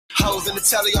Hoes in the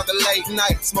telly on the late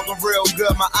night, smoking real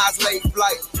good, my eyes late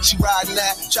flight. She riding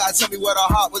that, try to tell me where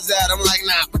her heart was at. I'm like,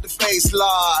 nah, put the face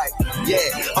slide.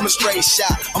 Yeah, I'm a straight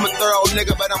shot. I'm a thorough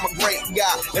nigga, but I'm a great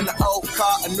guy. In the old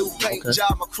car, a new paint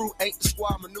job. My crew ain't the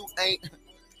squad, my new ain't.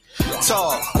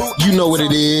 You know what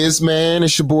it is, man.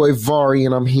 It's your boy Vari,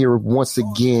 and I'm here once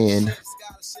again.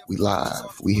 We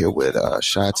live. We here with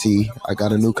Shotty. I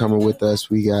got a newcomer with us.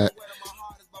 We got...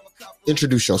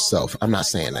 Introduce yourself. I'm not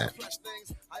saying that.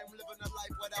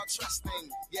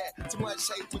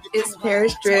 It's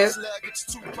Paris Drip.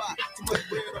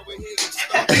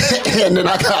 And then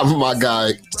I got my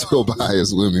guy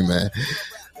Tobias with me, man.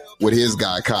 With his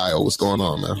guy Kyle. What's going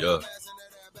on, man? Yeah.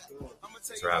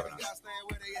 Thanks for having us.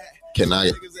 Can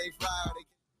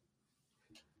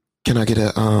I get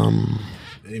a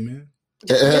Amen.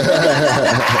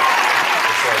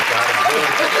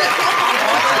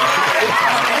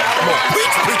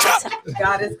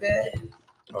 God is good.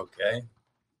 Okay.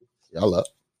 Y'all up.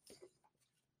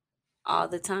 All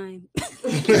the time. All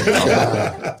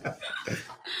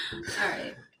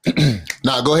right.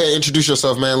 Nah, go ahead, introduce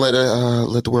yourself, man. Let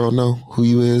the world know who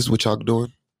you is, what y'all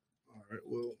doing. All right.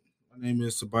 Well, my name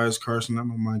is Tobias Carson. I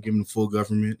don't mind giving the full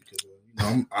government because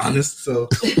I'm honest. So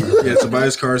yeah,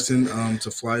 Tobias Carson.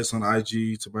 To fly us on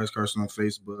IG. Tobias Carson on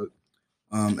Facebook.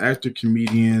 Actor,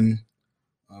 comedian,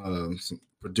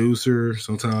 producer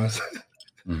sometimes.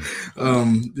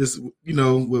 This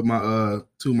with my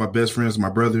two of my best friends, my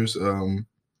brothers,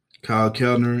 Kyle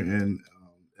Kellner and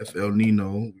FL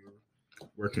Nino.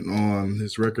 Working on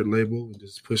his record label and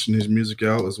just pushing his music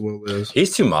out as well as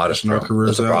he's too modest. Our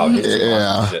careers out.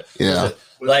 Yeah.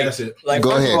 Like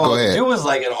go ahead. It was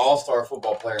like an all-star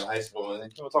football player in high school.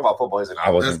 And people talk about football. He's like,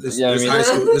 I wasn't. It's high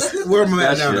school. Where am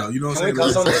I at now? You know what I'm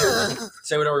saying?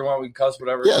 Say whatever you want. We can cuss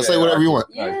whatever. Yeah, say whatever you want.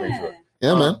 Yeah.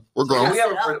 Yeah, man. We're grown. We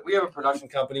have a production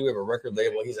company. We have a record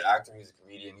label. He's an actor. He's a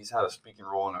comedian. He's had a speaking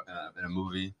role in a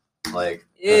movie, like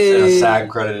in a SAG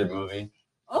credited movie.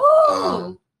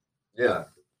 Oh. Yeah.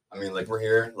 I mean, like, we're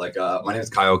here. Like, my name is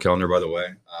Kyle Kellner, by the way.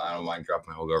 I don't mind dropping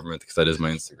my whole government because that is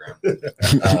my Instagram.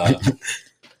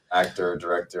 Actor,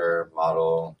 director,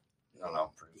 model, I don't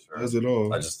know, producer. Does it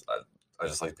all. I just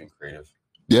like being creative.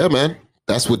 Yeah, man.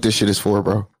 That's what this shit is for,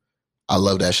 bro. I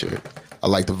love that shit. I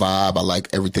like the vibe. I like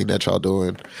everything that y'all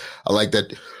doing. I like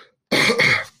that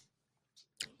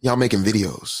y'all making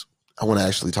videos. I want to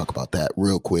actually talk about that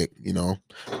real quick,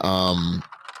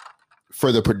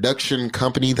 for the production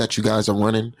company that you guys are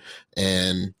running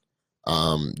and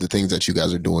the things that you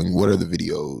guys are doing, what are the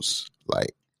videos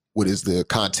like? What is the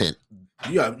content?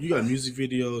 You got music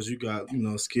videos, you got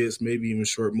skits, maybe even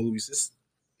short movies. It's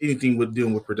anything with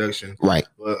dealing with production, right?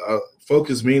 But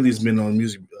focus mainly has been on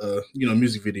music,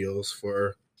 music videos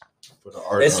for the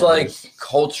art. It's like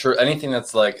culture. Anything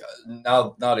that's like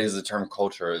nowadays, the term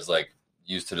culture is like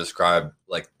used to describe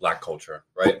like Black culture,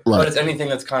 right? But it's anything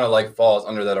that's kind of like falls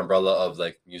under that umbrella of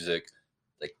like music,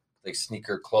 like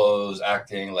sneaker clothes,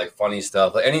 acting, like funny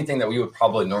stuff, like anything that we would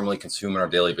probably normally consume on our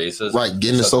daily basis. Right,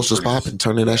 getting the socials popping,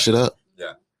 turning that shit up.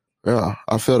 Yeah,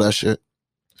 I feel that shit.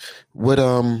 What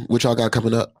y'all got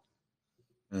coming up?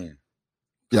 Y'all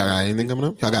got anything coming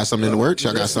up? Y'all got something in the works?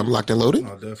 Y'all got something locked and loaded?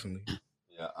 Oh, definitely.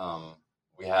 Yeah,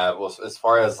 we have. Well, as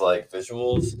far as like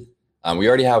visuals. We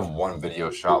already have one video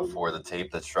shot for the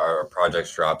tape that's our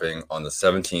project's dropping on the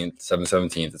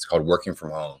 7/17th. It's called Working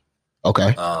From Home.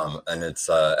 Okay. And it's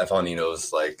FL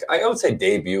Nino's, like, I would say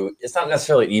debut. It's not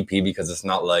necessarily EP because it's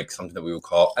not like something that we would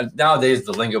call nowadays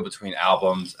the lingo between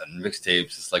albums and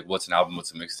mixtapes. It's like what's an album,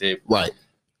 what's a mixtape. Right.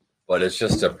 But it's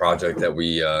just a project that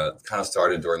we kind of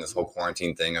started during this whole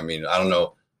quarantine thing. I mean, I don't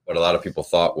know what a lot of people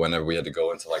thought whenever we had to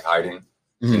go into like hiding,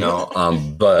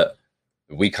 but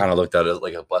we kind of looked at it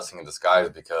like a blessing in disguise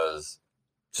because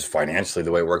just financially,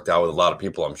 the way it worked out with a lot of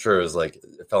people, I'm sure, is like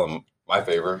it fell in my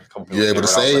favor. You're able to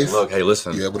save. Like, look, hey,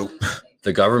 listen,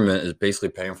 the government is basically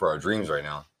paying for our dreams right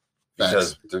now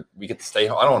because we get to stay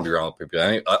home. I don't want to be around people.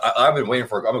 I've been waiting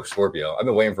I'm a Scorpio. I've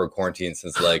been waiting for a quarantine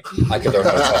since like I could learn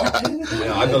how to talk.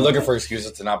 I've been looking for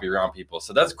excuses to not be around people.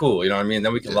 So that's cool. You know what I mean?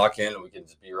 Then we can lock in and we can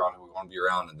just be around who we want to be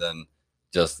around and then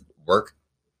just work.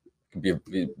 Be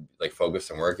like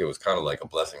focused and work. It was kind of like a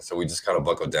blessing. So we just kind of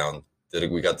buckled down.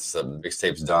 We got the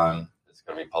mixtapes done. It's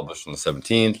going to be published on the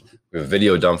 17th. We have a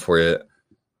video done for it.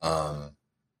 And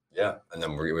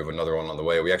then we have another one on the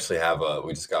way. We actually have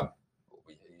we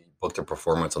booked a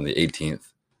performance on the 18th.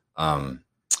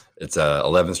 It's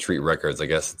 11th Street Records. I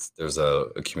guess there's a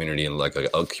community and like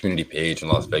a community page in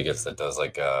Las Vegas that does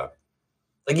like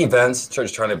events,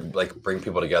 just trying to like bring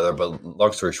people together. But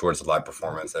long story short, it's a live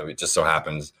performance, and it just so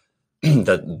happens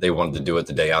that they wanted to do it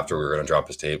the day after we were going to drop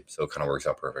his tape, so it kind of works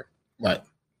out perfect. Right.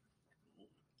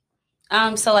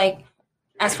 So like,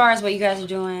 as far as what you guys are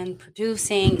doing,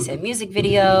 producing, you said music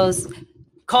videos,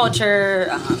 culture,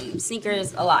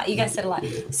 sneakers, a lot. You guys said a lot.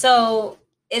 So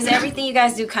is everything you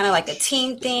guys do kind of like a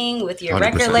team thing with your 100%.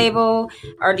 record label,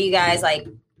 or do you guys like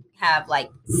have like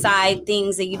side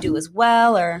things that you do as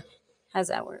well, or how's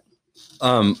that work?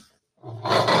 I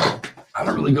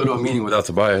don't really go to a meeting without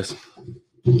Tobias.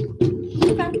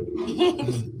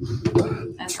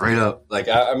 Straight up. Like,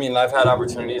 I mean, I've had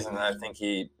opportunities, and I think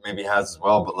he maybe has as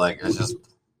well, but like, it's just,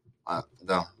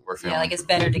 no, we're family. Yeah, like it's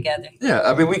better together. Yeah,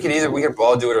 I mean, we could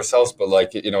all do it ourselves, but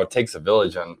like, you know, it takes a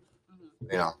village, and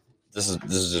you know, this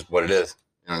is just what it is.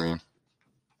 You know what I mean?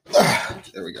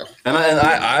 There we go. And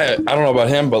I don't know about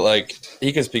him, but like,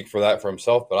 he can speak for that for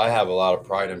himself. But I have a lot of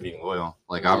pride in being loyal.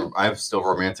 Like, I'm still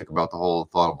romantic about the whole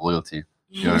thought of loyalty.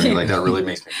 You know what I mean? Like, that really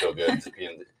makes me feel good. Just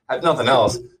being, if nothing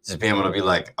else, just being able to be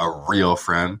like a real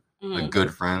friend, a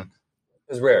good friend,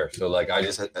 is rare. So like, I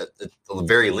just at the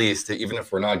very least, even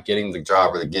if we're not getting the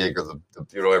job or the gig or the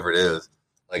whatever it is,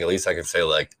 like at least I can say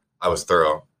like I was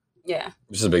thorough. Yeah,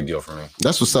 which is a big deal for me.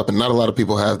 That's what's up, and not a lot of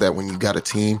people have that when you got a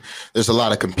team. There's a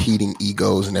lot of competing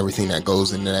egos and everything that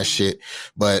goes into that shit.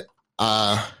 But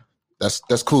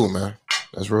that's cool, man.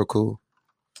 That's real cool.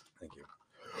 Thank you.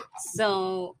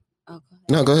 So,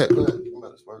 Go ahead. I'm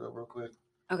about to spark up real quick.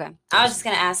 Okay, I was just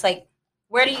gonna ask, like,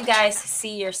 where do you guys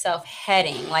see yourself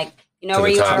heading? Like, you know, To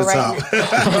where the you top. are right now.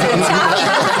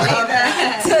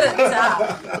 To the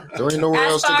top. There ain't nowhere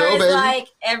As else to far go, as baby. like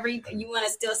you want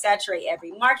to still saturate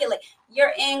every market. Like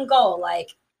your end goal, like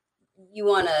you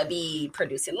want to be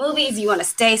producing movies. You want to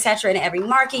stay saturating every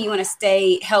market. You want to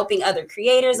stay helping other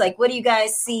creators. Like, what do you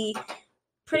guys see?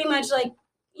 Pretty much, like,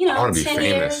 you know, I wanna be 10 famous.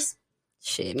 years.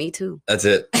 Shit, me too. That's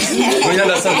it. Well, yeah,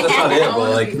 that's not it.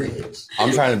 But like,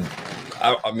 I'm trying to.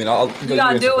 I mean, You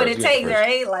gotta do what it takes,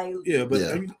 right? Like, Yeah, but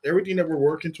Yeah. everything that we're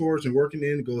working towards and working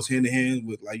in goes hand in hand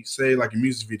with, like you say, like a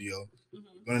music video. You're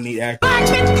gonna need actors.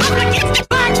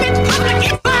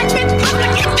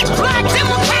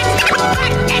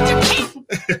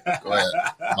 Go ahead.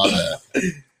 My bad.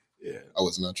 Yeah, I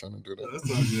was not trying to do that. that's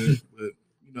not good. But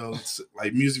you know, it's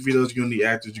like music videos, you're gonna need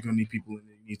actors. You're gonna need people in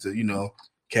there. You need to, you know,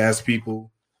 cast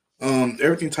people.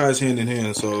 Everything ties hand in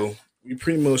hand. So we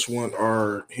pretty much want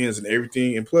our hands in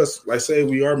everything. And plus, like say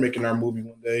we are making our movie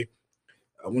one day,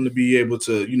 I want to be able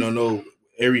to, you know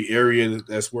every area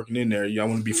that's working in there. I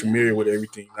want to be familiar with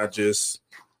everything, not just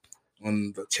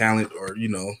on the talent or, you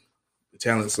know, the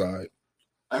talent side.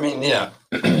 I mean, yeah.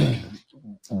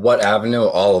 What avenue?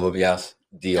 All of them, yes.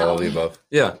 All of the above.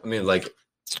 Yeah, I mean, like,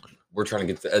 we're trying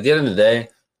to get at the end of the day,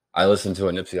 I listened to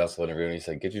a Nipsey Hussle interview, and he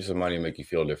said, get you some money and make you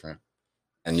feel different.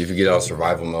 And if you get out of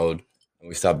survival mode, and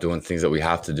we stop doing things that we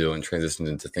have to do and transition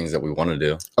into things that we want to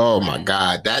do. Oh my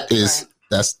God, that's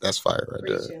fire right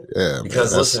there. Yeah,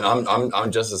 Because man, listen,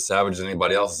 I'm just as savage as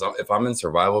anybody else. If I'm in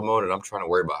survival mode and I'm trying to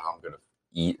worry about how I'm gonna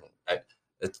eat,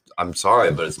 I'm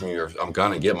sorry, but it's New Year's. I'm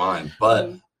gonna get mine. But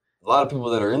a lot of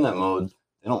people that are in that mode,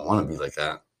 they don't want to be like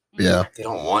that. yeah. They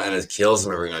don't want, and it kills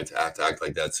them every night to act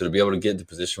like that. So to be able to get into a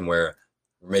position where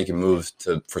we're making moves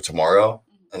for tomorrow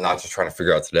and not just trying to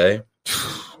figure out today,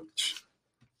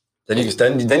 then you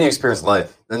experience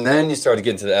life, and then you start to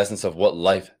get into the essence of what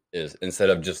life is instead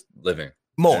of just living.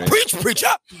 More. Right. Preach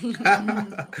up. Well,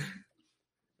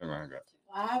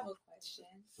 I have a question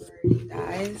for you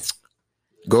guys.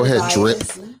 Go ahead, Drip.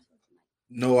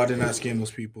 No, I did not scam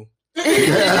those people. No,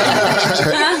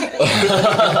 Yeah.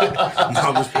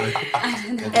 I'm just playing.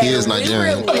 He is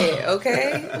Nigerian. We were lit,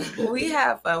 okay? We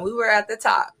have fun. We were at the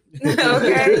top.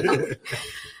 Okay.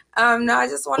 No, I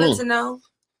just wanted to know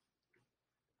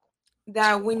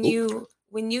that when you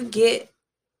get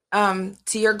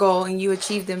to your goal and you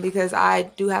achieve them, because I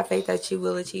do have faith that you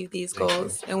will achieve these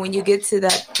goals. And when you get to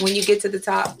the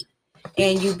top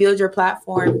and you build your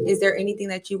platform, is there anything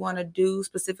that you want to do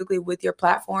specifically with your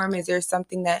platform? Is there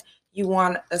something that you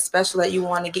want, a special that you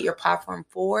want to get your platform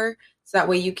for? So that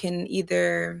way you can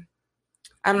either,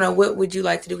 I don't know, what would you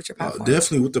like to do with your platform?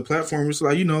 Definitely with the platform, it's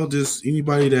like, you know, just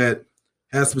anybody that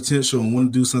has potential and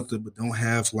want to do something but don't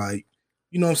have, like,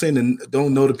 you know what I'm saying, and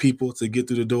don't know the people to get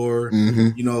through the door.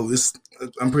 Mm-hmm. You know,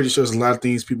 I'm pretty sure there's a lot of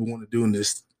things people want to do in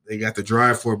this. They got the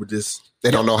drive for it, but just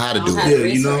They don't know how to do Don't it. have Yeah,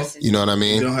 you know. resources. You know what I they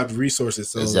mean? don't have the resources.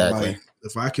 So Exactly. like,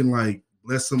 if I can like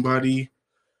bless somebody,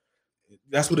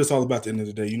 that's what it's all about at the end of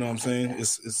the day. You know what I'm saying?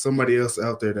 It's somebody else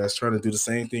out there that's trying to do the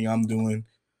same thing I'm doing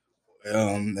at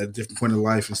a different point of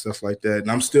life and stuff like that.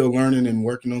 And I'm still learning and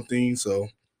working on things. So,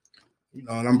 you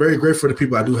know, and I'm very grateful for the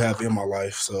people I do have in my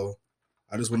life. So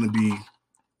I just want to be,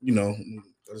 you know,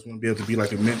 I just want to be able to be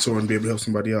like a mentor and be able to help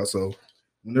somebody out. So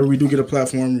whenever we do get a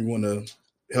platform, we want to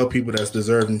help people that's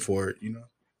deserving for it, you know?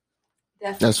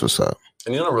 Definitely. That's what's up.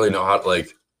 And you don't really know how,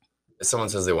 like, if someone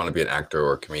says they want to be an actor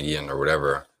or a comedian or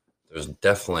whatever, there's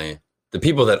definitely the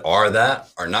people that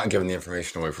are not giving the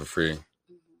information away for free.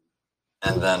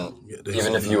 And then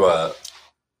even if you're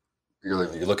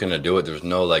looking to do it, there's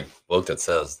no like book that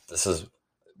says this is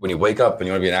when you wake up and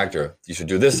you want to be an actor, you should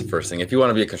do this the first thing. If you want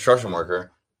to be a construction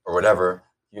worker or whatever,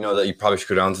 you know that you probably should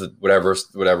go down to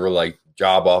whatever like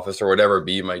job office or whatever it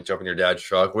be. You might jump in your dad's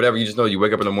truck, whatever. You just know you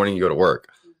wake up in the morning, you go to work.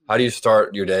 How do you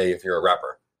start your day if you're a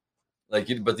rapper?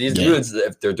 But these dudes,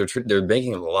 if they're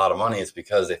making a lot of money, it's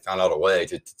because they found out a way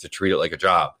to treat it like a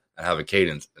job and have a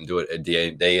cadence and do it a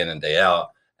day in and day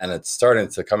out. And it's starting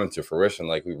to come into fruition.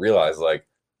 Like we realize, like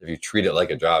if you treat it like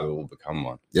a job, it will become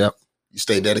one. Yep. You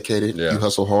stay dedicated. Yeah. You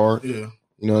hustle hard. Yeah.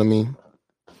 You know what I mean?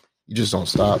 You just don't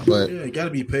stop. But yeah, you got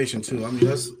to be patient too. I mean,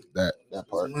 that's that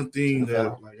part. one thing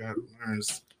that like I learned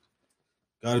is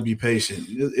got to be patient.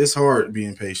 It's hard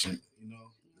being patient, you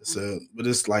know. But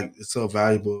it's like it's so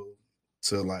valuable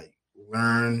to like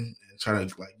learn and try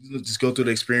to like just go through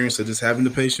the experience of just having the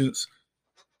patience.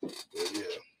 But, yeah.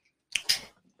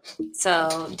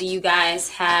 So, do you guys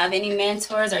have any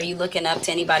mentors? Are you looking up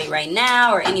to anybody right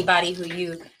now, or anybody who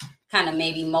you kind of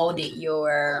maybe molded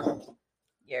your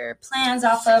plans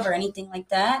off of, or anything like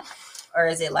that? Or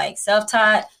is it like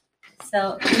self-taught?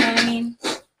 So, you know what I mean?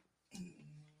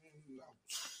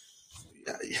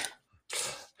 Yeah.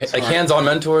 Like hands-on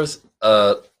mentors,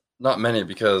 not many,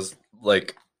 because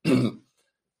like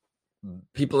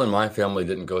people in my family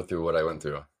didn't go through what I went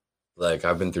through. Like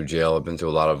I've been through jail. I've been through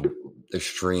a lot of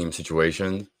extreme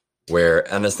situations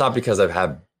and it's not because I've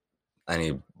had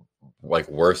any like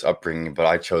worse upbringing, but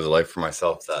I chose a life for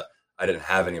myself that I didn't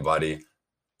have anybody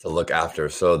to look after.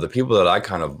 So the people that I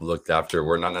kind of looked after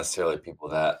were not necessarily people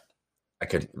that I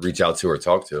could reach out to or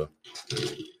talk to,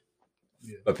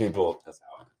 but people that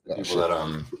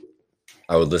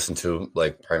I would listen to,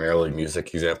 like primarily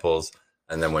music examples.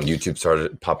 And then when YouTube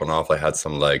started popping off, I had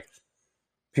some like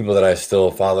people that I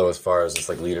still follow as far as just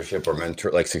like leadership or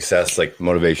mentor, like success, like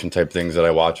motivation type things that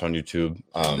I watch on YouTube.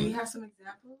 Do you have some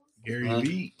examples? Gary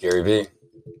Vee.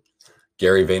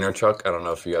 Gary Vaynerchuk. I don't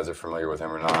know if you guys are familiar with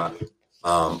him or not.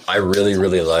 I really,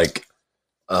 really like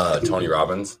Tony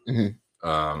Robbins.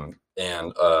 Mm-hmm.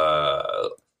 And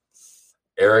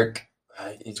Eric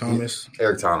Thomas.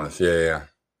 Eric Thomas. Yeah.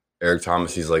 Eric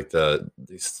Thomas. He's like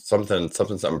something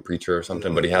preacher or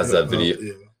something, but he has that video.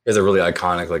 He has a really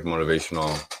iconic, like motivational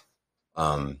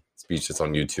speech that's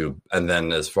on YouTube. And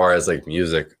then as far as like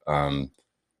music,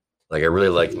 like I really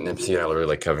like Nipsey and I really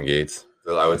like Kevin Gates.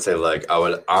 So I would say like I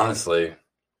would honestly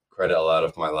credit a lot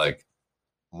of my like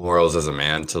morals as a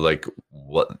man to like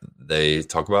what they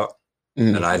talk about.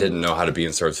 Mm-hmm. And I didn't know how to be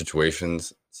in certain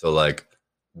situations. So like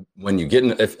when you get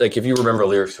in, if you remember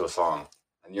lyrics to a song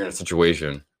and you're in a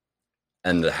situation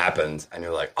and it happens, and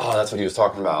you're like, "Oh, that's what he was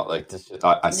talking about." Like this,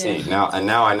 I see now, and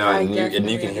now I know, and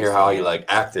you can hear how he like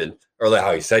acted, or like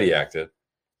how he said he acted.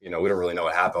 You know, we don't really know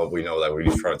what happened, but we know that what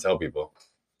he's trying to tell people,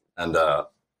 and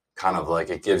kind of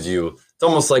like it gives you. It's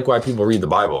almost like why people read the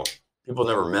Bible. People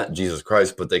never met Jesus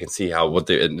Christ, but they can see how it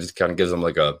just kind of gives them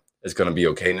like it's going to be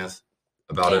okayness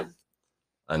about it,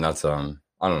 and that's I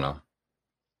don't know.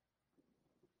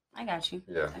 I got you.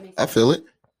 Yeah, I feel it.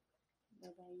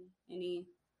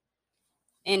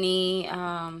 Any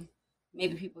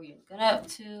maybe people you're looking up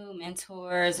to,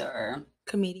 mentors or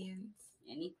comedians?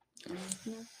 Any?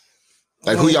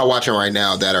 Like who y'all watching right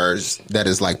now that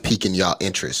is like piquing y'all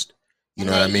interest? You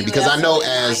know what I mean? Because I know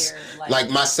as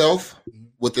like myself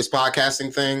with this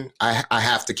podcasting thing, I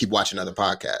have to keep watching other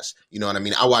podcasts. You know what I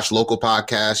mean? I watch local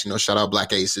podcasts. You know, shout out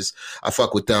Black Aces. I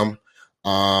fuck with them.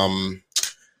 Do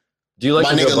you like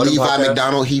my nigga Levi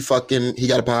McDonald? He got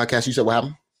a podcast. You said what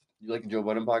happened? You like the Joe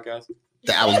Budden podcast?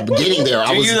 I was getting there.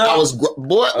 I was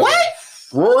boy. Okay. What?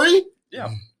 Rory? Yeah.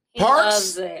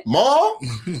 Parks? Maul?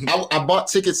 I bought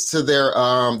tickets to their.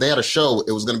 They had a show.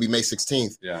 It was going to be May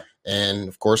 16th. Yeah. And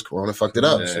of course, Corona fucked it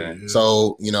up. Yeah.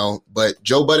 So but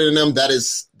Joe Budden and them, that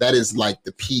is like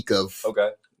the peak of.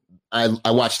 Okay. I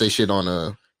watched their shit on.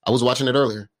 I was watching it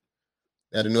earlier.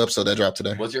 They had a new episode that dropped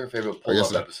today. What's your favorite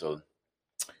pull-up episode?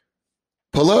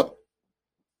 Pull up?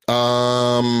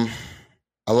 I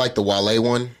like the Wale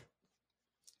one.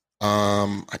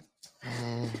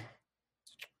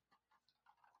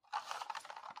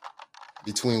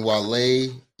 Between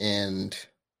Wale and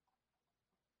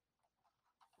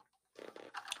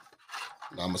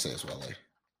I'm gonna say it's Wale. I'm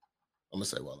gonna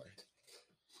say Wale.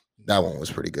 That one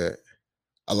was pretty good.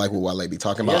 I like what Wale be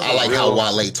talking about. I like how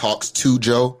Wale talks to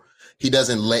Joe. He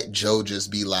doesn't let Joe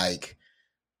just be like,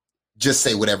 just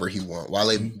say whatever he want.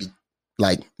 Wale be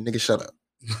like, nigga, shut up.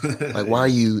 Like, why are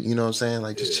you know what I'm saying?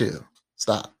 Like, just chill.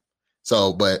 Stop.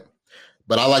 So, but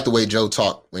I like the way Joe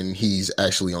talk when he's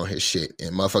actually on his shit,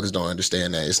 and motherfuckers don't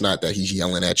understand that. It's not that he's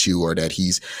yelling at you or that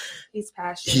he's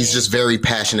passionate. He's just very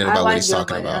passionate about what he's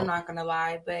talking about. I'm not gonna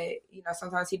lie, but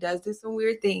sometimes he does do some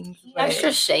weird things. He's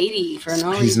extra shady for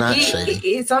no reason. He's not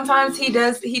shady. Sometimes he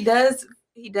does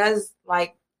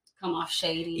like come off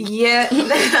shady. Yeah,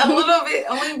 a little bit.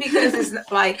 Only because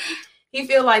it's like he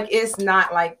feel like it's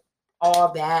not like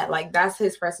all bad. Like that's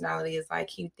his personality. Is like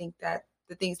he think that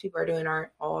the things people are doing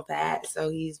aren't all bad. So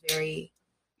he's very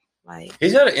like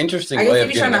he's got an interesting way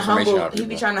of getting information out of people.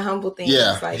 He be trying to humble things.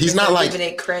 Yeah, like, he's not like giving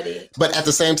it credit. But at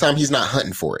the same time, he's not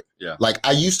hunting for it. Yeah, like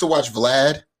I used to watch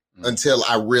Vlad until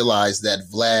I realized that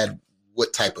Vlad,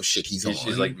 what type of shit he's on.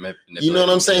 She's like, you know what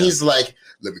I'm saying? Yeah. He's like,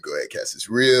 let me go ahead, Cass. It's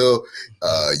real.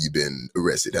 You've been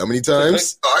arrested how many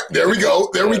times? All right, there we go.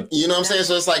 You know what I'm saying?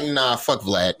 So it's like, nah, fuck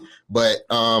Vlad. But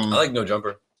I like No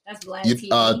Jumper. That's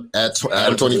Vlad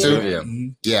Adam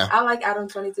 22. Yeah. I like Adam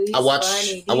 22. He's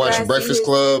funny. I watch Breakfast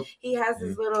Club. He has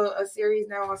his little series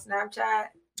now on Snapchat.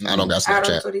 I don't got Snapchat.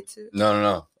 Adam 22.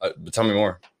 No. But tell me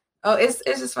more. Oh, it's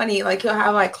just funny. Like he'll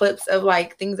have like clips of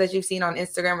like things that you've seen on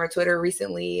Instagram or Twitter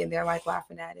recently, and they're like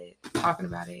laughing at it, talking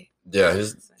about it. Yeah,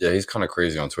 he's kind of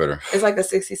crazy on Twitter. It's like a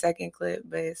 60-second clip,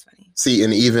 but it's funny. See,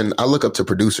 and even I look up to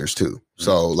producers too. Mm-hmm.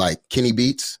 So like Kenny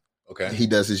Beats, okay, he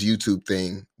does his YouTube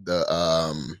thing,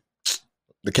 the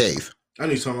Cave. I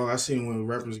need something. I seen when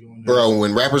rappers go in there. Bro,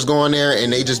 when rappers go in there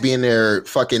and they just be in there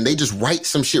fucking, they just write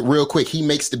some shit real quick. He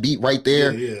makes the beat right there,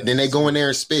 and then they go in there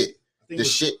and spit. The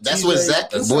shit. That's what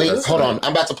Zach. Boy, hold on.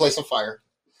 I'm about to play some fire.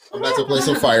 Because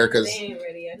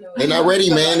they're not ready,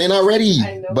 man. They're not ready.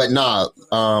 But nah,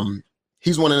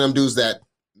 he's one of them dudes that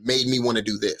made me want to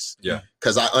do this. Yeah.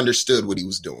 Because I understood what he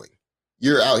was doing.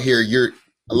 You're out here.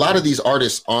 A lot of these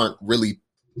artists aren't really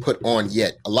put on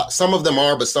yet. Some of them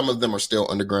are, but some of them are still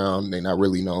underground. They're not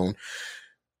really known.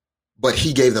 But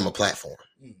he gave them a platform.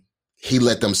 He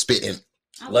let them spit in.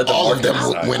 All of them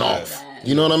went off.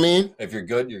 You know what I mean? If you're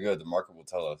good, you're good. The market will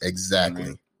tell us. Exactly. I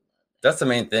mean, that's the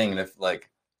main thing. And if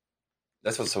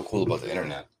that's what's so cool about the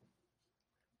internet.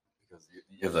 Because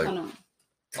you have the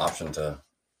option to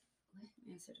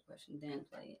answer the question, then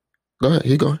play it. Go ahead.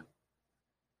 Keep going.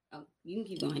 Oh, you can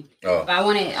keep going. Oh. But I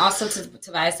wanted also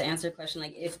Tobias to answer the question,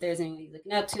 like if there's anyone he's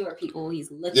looking up to or people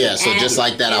he's looking at. Yeah, so just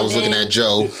like that, I was looking at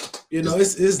Joe.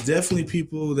 It's definitely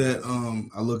people that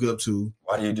I look up to.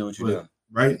 Why do you do what you do?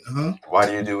 Right? Huh? Why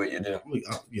do you do what you do? I'm gonna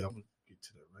get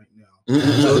to that right now.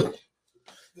 So,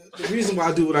 the reason why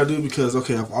I do what I do because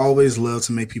I've always loved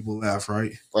to make people laugh,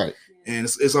 right? Right. And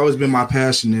it's always been my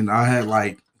passion. And I had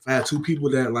two people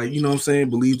that you know what I'm saying,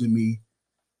 believed in me.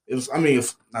 If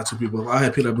not two people, if I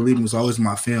had people that believed in me, it was always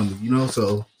my family, you know.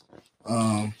 So,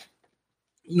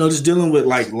 just dealing with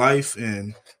life,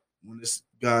 and when it's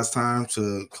God's time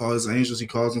to call his angels, he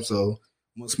calls them. So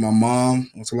once I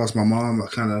lost my mom, I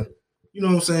kind of, you know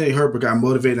what I'm saying, it hurt, but got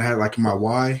motivated. I had my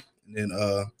why, and then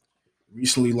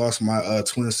recently lost my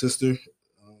twin sister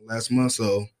last month.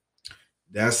 So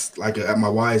that's my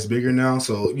why is bigger now.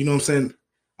 So you know what I'm saying.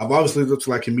 I've always looked up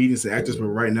to comedians and actors, but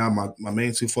right now my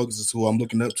main two focuses who I'm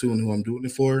looking up to and who I'm doing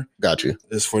it for. Got you.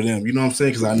 Is for them. You know what I'm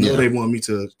saying? Because I know they want me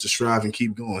to strive and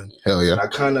keep going. Hell yeah. And I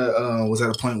kind of was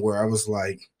at a point where I was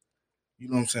like, you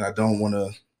know what I'm saying? I don't want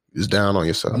to. Just down on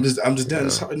yourself. I'm just down.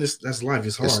 Yeah. That's life.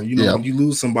 It's hard. When you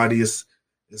lose somebody, it's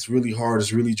really hard.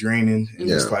 It's really draining, and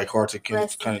it's hard to kind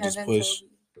of just push.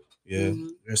 Yeah,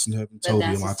 rest in heaven, Toby,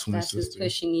 and my twin sister. That's what's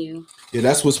pushing you. Yeah,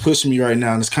 that's what's pushing me right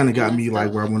now, and it's kind of got me where I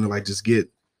want to just get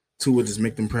to it, just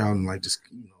make them proud, and just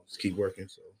keep working.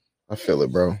 So I feel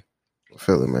it, bro. I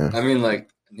feel it, man. I mean,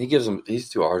 he's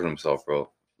too hard on himself, bro.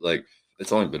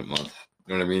 It's only been a month.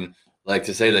 You know what I mean?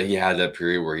 To say that he had that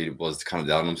period where he was kind of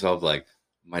down on himself,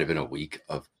 might have been a week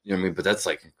of, you know what I mean? But that's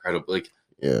incredible.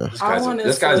 Yeah,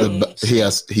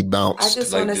 he bounced. I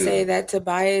just want to say that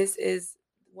Tobias is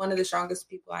one of the strongest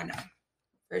people I know,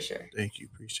 for sure. Thank you,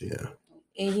 appreciate it.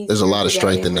 And there's a lot of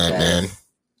strength in that, man.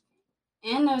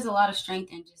 And there's a lot of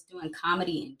strength in just doing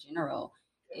comedy in general.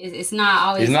 It's not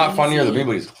always. He's not funnier than me,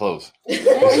 but he's close.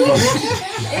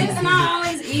 It's not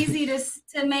always easy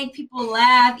to make people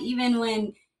laugh, even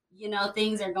when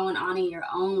things are going on in your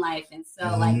own life. And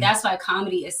so that's why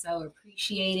comedy is so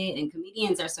appreciated and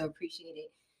comedians are so appreciated,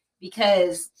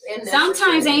 because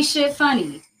sometimes ain't shit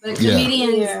funny, but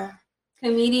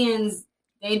comedians,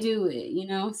 they do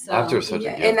it, so after such a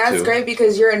gift, and that's great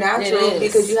because you're a natural,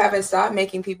 because you haven't stopped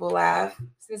making people laugh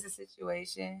since the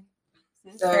situation.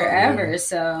 Forever.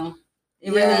 So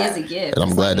it really is a gift. And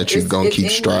I'm glad that you're going to keep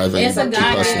striving, keep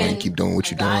hustling, and keep doing what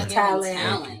you're doing.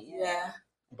 Talent. Yeah.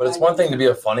 But it's one thing to be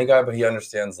a funny guy, but he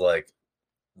understands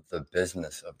the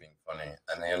business of being funny,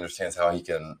 and he understands how he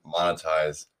can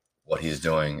monetize what he's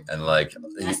doing, and like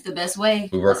that's the best way.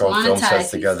 We work on film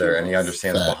sets together, and he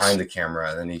understands Facts. behind the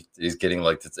camera, and then he's getting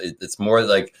like it's more.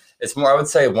 I would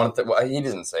say one thing. Well, he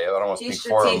doesn't say it. I don't want to He's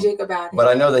speak for him, strategic about it. but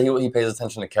I know that he pays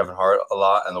attention to Kevin Hart a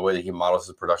lot, and the way that he models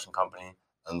his production company,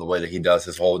 and the way that he does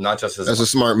his whole, not just his. That's a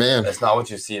smart man. It's not what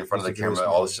you see in front of the camera.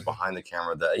 All this shit behind the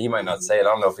camera that he might not say it. I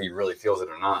don't know if he really feels it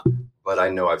or not, but I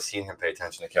know I've seen him pay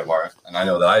attention to Kevin Hart, and I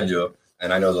know that I do,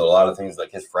 and I know that a lot of things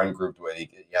like his friend group, the way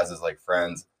he has his like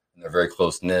friends. And they're very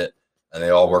close knit, and they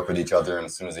all work with each other. And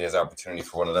as soon as he has opportunity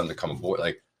for one of them to come aboard,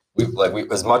 we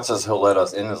as much as he'll let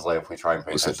us in his life, we try and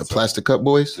pay Was it attention. the Plastic Cup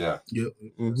Boys? Yeah. Yep.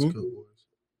 Mm-hmm. That's cool.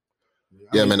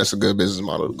 Yeah, man, that's a good business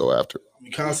model to go after.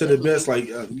 Kyle said it best, like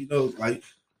like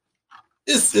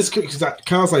it's because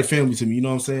Kyle's like family to me. You know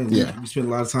what I'm saying? Yeah. We spend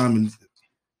a lot of time, and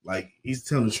like he's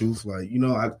telling the truth. Like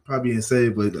I probably didn't say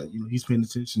it, but he's paying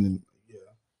attention, and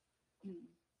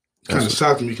kind of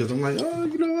shocked me because I'm like, oh,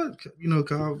 you know what,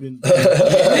 Kyle been.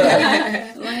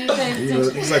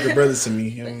 He's like a brother to me.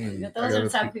 Those are the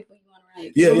type of people you want to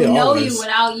write. Yeah, who know always. you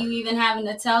without you even having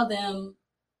to tell them,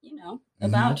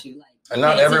 about you. Like, And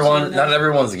not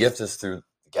everyone's gift is through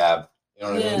Gab. You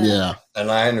know what I mean? Yeah.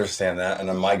 And I understand that. And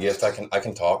then my gift, I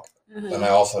can talk. Mhm. And I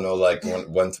also know like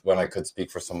when I could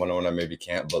speak for someone and when I maybe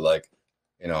can't, but like,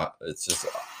 it's just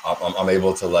I'm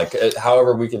able to like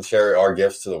however we can share our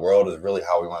gifts to the world is really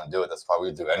how we want to do it. That's why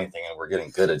we do anything, and we're getting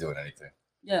good at doing anything.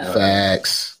 Yeah.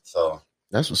 Facts. So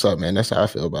that's what's up, man. That's how I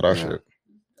feel about our shit.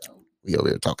 We over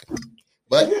here talking,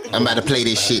 but I'm about to play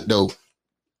this shit though.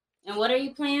 And what are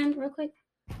you playing, real quick?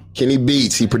 Kenny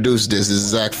Beats, he produced this. This is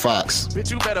Zach Fox. Bitch,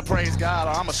 you better praise God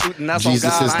or I'm a shooting. That's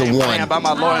Jesus on God. is I the ain't one. praying by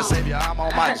my Lord and Savior. I'm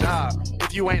on my job.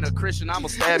 If you ain't a Christian, I'ma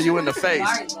stab you in the face.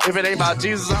 If it ain't about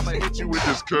Jesus, I'ma hit you with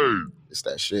this cane. It's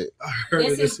that shit.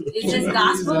 Is this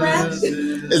gospel rap?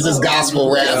 It's this gospel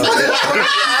rap.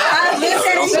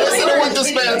 Listen to what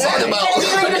this man talking about.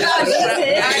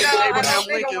 Abraham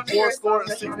Lincoln,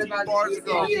 460 bars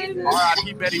ago.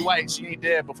 R.I.P. Betty White. She ain't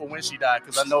dead before when she died,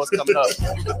 because I know it's coming up.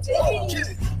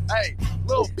 Hey,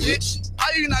 little bitch,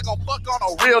 how you not gonna fuck on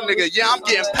a real nigga? Yeah, I'm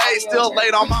getting paid, still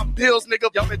late on my bills, nigga.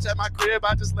 Yo, bitch, at my crib,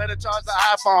 I just let her charge the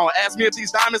iPhone. Ask me if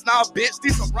these diamonds now, bitch,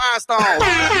 these some rhinestones. My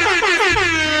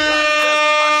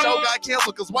show got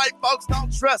canceled because white folks don't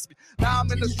trust me. Now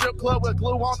I'm in the strip club with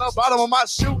glue on the bottom of my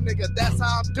shoe, nigga. That's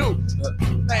how I'm due.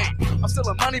 Hey, I'm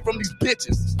stealing money from these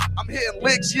bitches. I'm hitting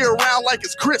licks year round like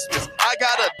it's Christmas. I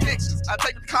got addictions. I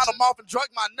take the condom off and drug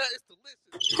my nut. It's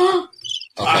delicious.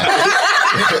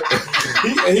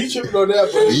 he tripping on that.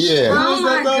 But Yeah. Oh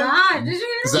my God. Did you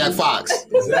hear Zach Fox.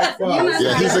 Zach Fox.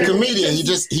 Yeah, he's a comedian.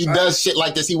 He does shit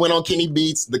like this. He went on Kenny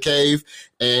Beats, The Cave,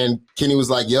 and Kenny was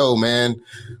like, "Yo, man,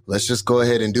 let's just go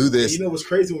ahead and do this." You know what's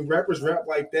crazy when rappers rap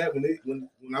like that? When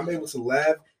I'm able to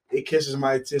laugh, it catches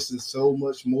my attention so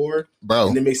much more. Bro,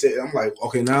 And it makes it. I'm like,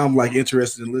 okay, now I'm like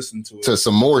interested in listening to it. to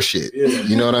some more shit. Yeah.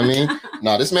 You know what I mean?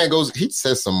 No, this man he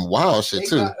says some wild shit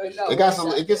too. It gets a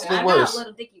I bit got worse.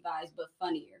 Little Dicky vibes, but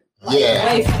funnier.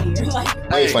 Yeah. Way funnier. Like,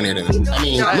 Way funnier than this. I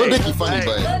mean, Hey, Lil Dicky funny, hey,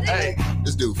 but hey,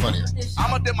 this dude funnier.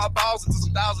 I'ma dip my balls into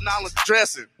some $1,000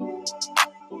 dressing.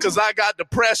 Cause I got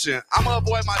depression. I'ma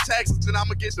avoid my taxes, then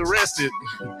I'ma get arrested.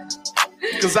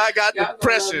 Cause I got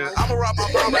depression. I'ma rob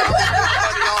my mama and money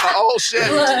on the old shit.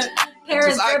 look, Paris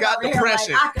Cause I Grip got over here,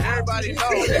 depression. like, I can Everybody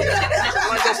help knows. you. I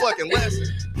ain't no fucking lesson.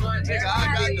 Nigga, I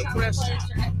got depression.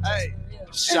 Hey,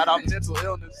 shout out mental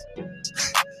illness.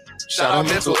 Shout out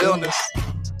mental illness.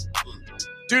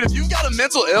 Dude, if you got a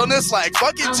mental illness, like,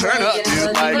 fucking turn up,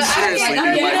 dude. Like, seriously,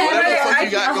 dude. Like, whatever the fuck you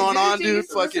got going on, dude,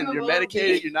 fucking, you're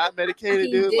medicated, you're not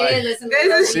medicated, dude. Like,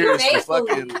 seriously,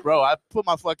 fucking, bro, I put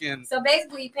my fucking, So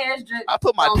basically, Paris Drip. I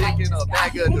put my don't like dick in a this guy.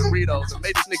 bag of Doritos and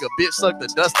made this nigga bitch suck the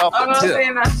dust off I'm the not tip.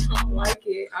 saying I don't like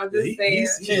it. I'm just saying.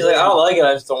 she's like, I don't like it.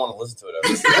 I just don't want to listen to it.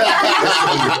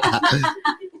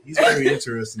 He's very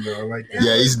interesting though. I like that.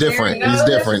 Yeah, he's different. No, He's that's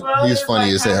different. wrong. He's It's funny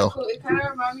like as kinda hell. Cool. It kind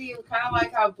of reminds me of kind of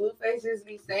like how Blueface just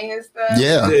be saying stuff.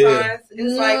 Yeah. Sometimes.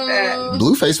 It's like that.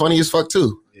 Blueface funny as fuck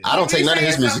too. I don't He take none of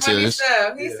saying his music some funny serious.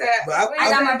 stuff. He Yeah. said, But I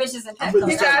got my bitches in I'm Petco.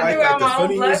 really You gotta like do the our own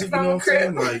funny Black music, you know what I'm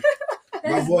saying? Stone Like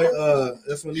my boy,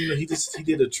 that's when he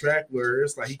did a track where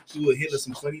it's like he threw a hint of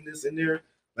some funniness in there,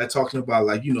 like talking about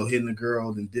like hitting a girl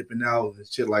and dipping out and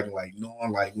shit like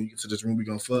knowing like when you get to this room we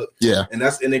gonna fuck. Yeah. And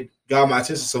it got my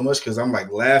attention so much because I'm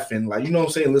like laughing, like you know what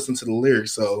I'm saying, listen to the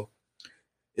lyrics. So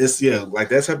it's like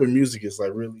that type of music is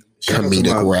like really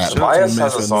Comedic rap. Bias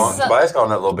has a song. So- Bias got on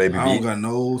that little baby I don't beat. got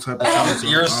no type of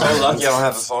You're so lucky I don't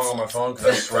have the song on my phone because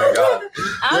I swear to God.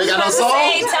 I was You ain't got about no to song?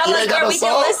 say, You tell ain't us got where no we song?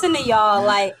 can listen to y'all.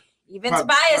 Like, Even I-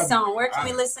 Tobias I- song. Where can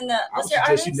we listen to? I What's would your suggest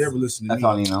artist? you never listen to That's me.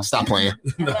 all you know. Stop playing.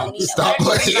 Nino. Stop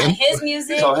Where can we playing. find his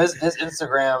music. So his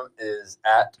Instagram is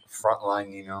at Frontline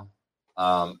Nino.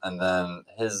 And then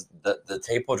the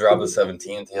tape will drop the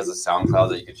 17th. He has a SoundCloud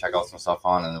that you can check out some stuff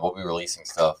on, and we'll be releasing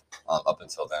stuff up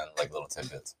until then, like little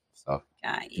tidbits. So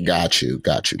Got you.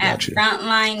 At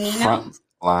Frontline Nino.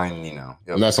 Frontline Nino.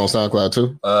 Yep. And that's on SoundCloud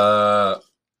too.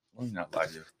 Let me not lie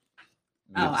to you.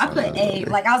 Oh, I put A.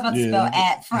 Like I was about to spell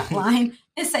at Frontline.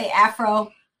 It say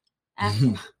Afro.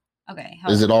 Okay.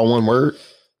 Hold Is on. it all one word?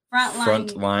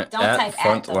 Frontline? Don't at type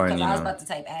at though, Frontline because I was Nino about to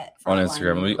type at on Frontline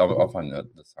Instagram. Nino. I'll find the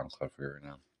SoundCloud for you right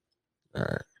now. All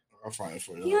right. I'll find it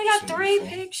for you. You only got 3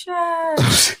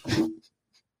 pictures.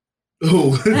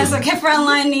 Oh, That's okay.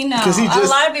 Frontline Nino. 'Cause he A just-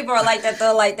 lot of people are like that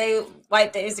though. Like they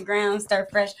wipe their Instagram, start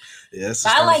fresh. yes.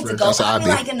 But I like to go. That's how I I be be.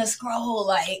 liking to scroll.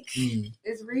 Like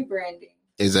It's rebranding.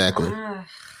 Exactly. ah.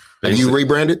 Have you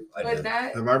rebranded? I But did.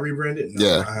 that Have I rebranded? No,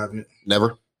 Yeah. I haven't.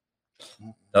 Never.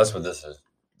 That's what this is.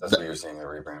 That's what you're seeing the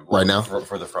rebrand Right now?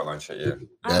 for the Frontline shit. Yeah.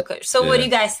 That- Okay. So what do yeah.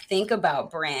 you guys think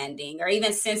about branding or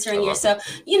even censoring I love yourself?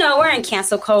 You know, we're in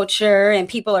cancel culture and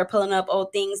people are pulling up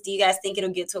old things. Do you guys think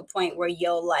it'll get to a point where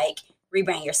you'll like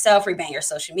rebrand yourself, rebrand your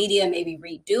social media, maybe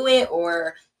redo it?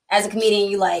 Or as a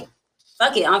comedian, you like,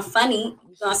 fuck it, I'm funny.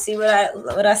 You're gonna see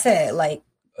what I said. Like,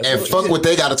 And fuck what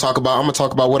they got to talk about. I'm gonna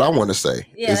talk about what I want to say.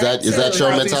 Yeah, is that that too. your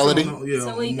Like- mentality? Yeah,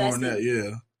 So what you more guys on that. think?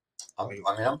 Yeah. I mean,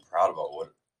 I'm proud about what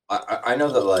I know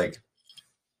that like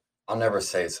I'll never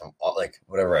say some like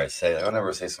whatever I say. Like, I'll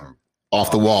never say some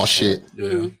Off the wall shit. Yeah.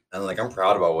 mhm. and like I'm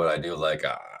proud about what I do. Like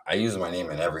I use my name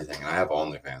in everything, and I have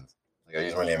OnlyFans. Like I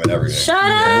use my name in everything. Shut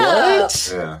up.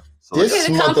 What? Yeah. So This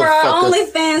You should come for our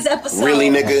motherfucker. OnlyFans episode. Really,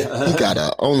 nigga? He got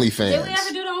a Did we ever OnlyFans.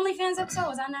 do the OnlyFans episode?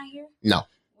 Was I not here? No.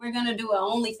 We're gonna do an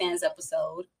OnlyFans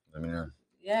episode. Let me know.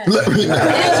 Yeah. Let me know.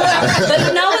 But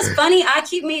you know what's funny? I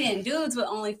keep meeting dudes with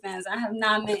OnlyFans. I have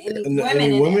not met any And women.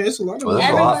 any in women, it. it's a lot of Well, women.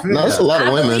 that's a lot. No, it's a lot of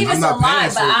I women. believe it's I'm a not lot,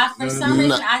 paying but for it. for some No.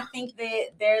 reason, I think that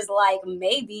there's like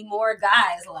maybe more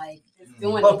guys like just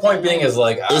doing. Well, point being is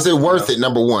like, Is it worth it?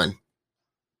 Number one.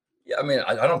 Yeah, I mean,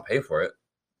 I don't pay for it.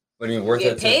 But I mean, worth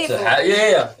Get it paid to for have? it.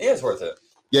 Yeah, it's worth it.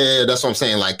 Yeah, that's what I'm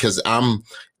saying. Like, cause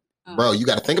bro, you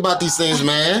got to think about these things,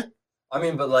 man. I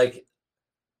mean, but like,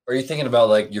 are you thinking about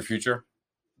like your future?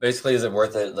 Basically, is it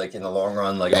worth it? Like in the long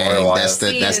run, like Bang, ROI? that's the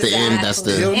end. That's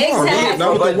the. Hell no, Exactly.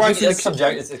 not with the wife and it's the kid.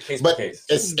 subject. It's case But by case.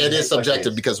 it is Case by subjective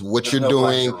case. because what There's you're no doing,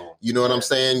 blanket rule. you know what I'm Yeah.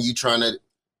 saying?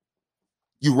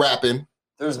 You rapping.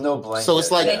 There's no blanket. So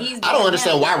it's like, But he's I don't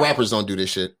understand doing why that. rappers don't do this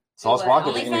shit. Sauce What,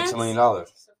 Walker, he made OnlyFans? $2 million.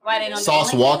 Why they don't do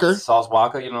Sauce OnlyFans? Walker? Sauce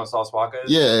Walker, you know what Sauce Walker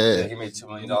is? Yeah. he made $2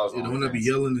 million. You know, when I be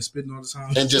yelling and spitting all the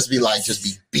time. And just be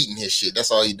beating his shit. That's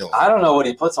all he doing. I don't know what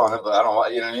he puts on it, but I don't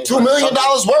want, you know what I mean? $2 million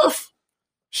worth?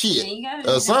 Yeah, Shit. you gotta do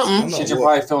that. Something. No, Shit, you're what?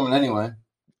 probably filming anyway.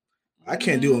 I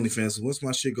can't do OnlyFans. Once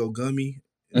my shit go gummy,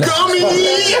 Gummy!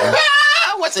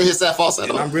 What's it? Hit that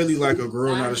falsetto. and I'm really like a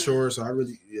girl, not a shore. So I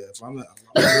really, if I'm up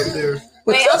there,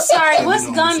 Wait, I'm sorry. What's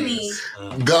You know gummy?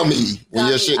 Gummy. When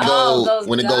your Gummy. shit Oh, go, goes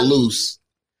when it go gummy. loose.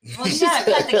 Well, you gotta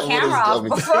cut the What is camera off gummy?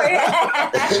 before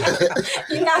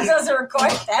you're not supposed to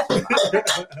record that.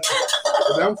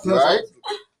 I'm Right?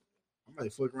 I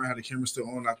might fuck around, had the camera still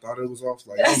on. I thought it was off.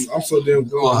 Like I'm so damn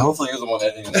good. Well, hopefully you're the one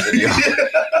editing the video.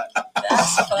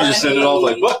 That's You just send it off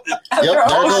like, what? Yep, there it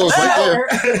goes, right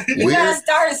there. You Weird. gotta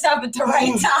start us up at the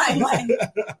right time. Like,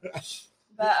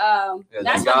 but Yeah,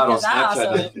 that's thank God on because I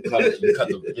Snapchat, also. you cut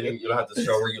the beginning. You don't have to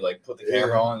show where you like put the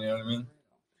camera on. You know what I mean?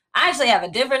 I actually have a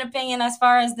different opinion as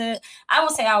far as I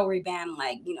won't say I'll reban,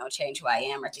 like, you know, change who I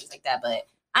am or things like that, but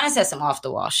I just said some off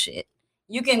the wall shit.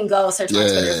 You can go search my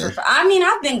Twitter for. I mean,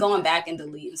 I've been going back and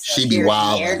deleting stuff. She be here and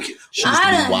wild. there. She's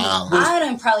I be wild.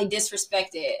 done probably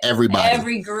disrespected Everybody.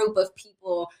 every group of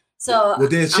people. So Well,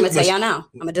 then I'm shit gonna tell was- y'all now.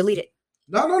 I'm gonna delete it.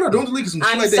 No, don't delete some shit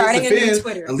I'm like that. starting It's a the new fans.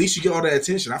 Twitter. At least you get all that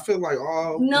attention. I feel like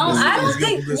No, I don't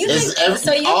think you Is think.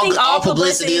 So you all, think all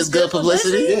publicity is good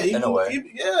publicity? Yeah, In a way.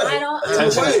 Yeah. I don't.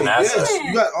 Attention is an asset. understand.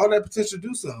 You got all that potential to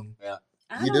do something.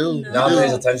 I You don't do. know.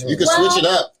 Nowadays, attention. You can Well, switch it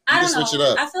up. You I can don't switch know.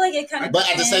 it up. I feel like it kind of. But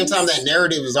at the same time, that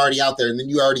narrative is already out there, and then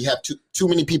you already have too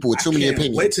many people with too many Can't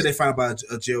opinions. Wait till they find out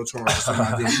a jail charge or something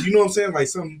like that. You know what I'm saying? Like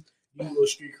some little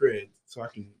street cred. So I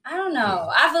can. I don't know.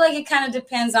 I feel like it kind of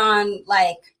depends on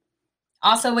like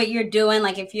also what you're doing.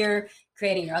 Like if you're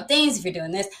creating your own things, if you're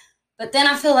doing this. But then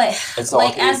I feel like It's all-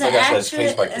 like as like an I said, it's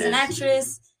case by as an case.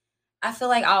 actress, I feel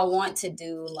like I'll want to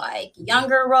do like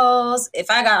younger roles. If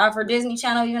I got offered Disney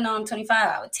Channel, even though I'm 25,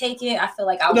 I would take it. I feel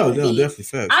like I No, would be. definitely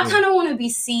facts. I kind of want to be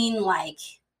seen like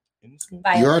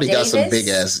Viola You already got some Davis. big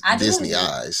ass I do. Disney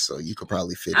eyes, so you could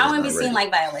probably fit. I in want to be already. seen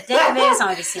like Viola Davis. I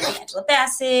want to be seen like Angela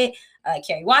Bassett,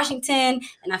 Kerry Washington,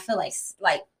 and I feel like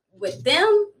with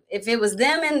them, if it was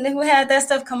them and who had that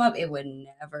stuff come up, it would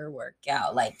never work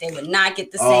out. Like they would not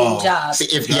get the same job. See,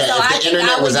 if the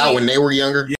internet was out when they were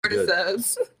younger, Porta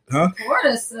subs. Huh?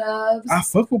 Porta subs. I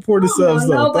fuck with Porta subs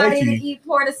though. Nobody Thank to you. eat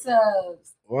Porta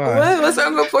subs. Why? What's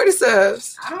wrong with Porta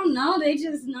subs? I don't know. They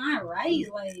just not right.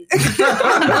 Like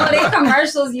no, their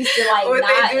commercials used to like What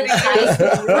not they do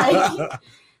to entice me.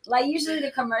 Like usually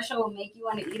the commercial will make you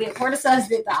want to eat it. Porta subs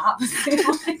did the opposite.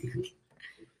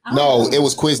 no, it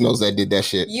was Quiznos that did that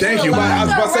shit. Thank you, but I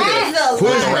was about to say that.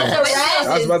 Quiznos.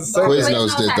 I was about to say that.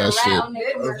 Quiznos did that shit.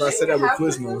 I was about to say that with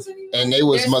Quiznos. And they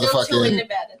was There's still two in motherfucking.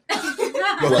 Nevada.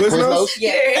 What, What, Quiznos?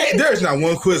 Yeah. There's not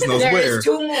one Quiznos. Where? There's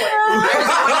two more. There's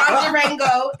one on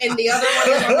Durango and the other one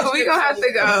is on We gonna have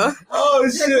to go. Oh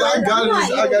shit! I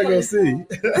gotta go see. I'm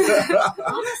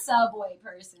a Subway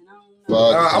person. I don't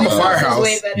know. Fuck, I'm a no. Firehouse.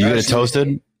 way better. You get it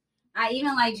toasted I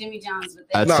even like Jimmy John's, but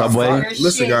At they Subway?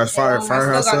 Listen, guys, Firehouse Still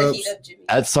gotta subs. heat up Jimmy.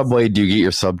 at Subway. Do you get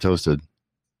your sub toasted?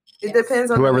 It depends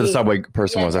on Whoever the meat. Subway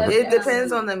person was. Yeah, Ever. It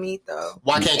depends on the meat though.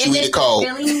 Why can't Is you eat it it cold?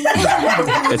 really-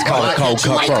 It's called Why cold can't you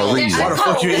cut eat for a it? reason. Why the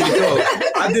fuck you eat it cold?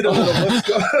 I did it with a what's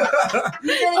called. I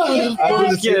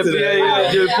did Yeah, it to that.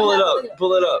 dude, pull it up,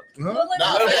 pull it up. Huh?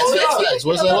 Nah, facts.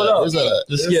 Where's that at? Where's that at?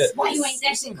 Just get, Why you ain't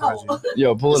that shit cold?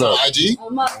 yo, pull It's it on up. IG?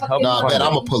 Motherfucking- Nah, Find man, it.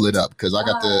 I'm gonna pull it up because I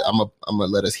got the. I'm gonna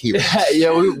let us hear it.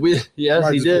 Yeah, yes,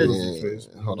 Might he just did. pull it.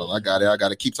 Yeah, hold on, I got it. I got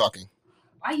to keep talking.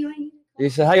 Why you ain't? He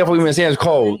said, "How y'all fucking been saying it's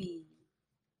cold?"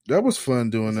 That was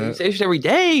fun doing He that. says shit every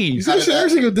day. You say shit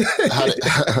every single day. How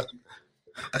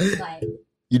did, Like,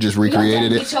 you just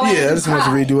recreated it? Yeah, I just want to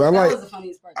redo.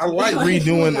 I like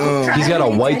redoing. He's got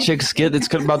a white chick skit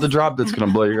that's about to drop. That's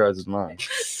gonna blow your guys' mind.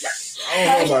 I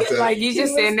don't know about that. Like you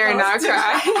just sitting there and not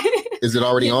cry. Is it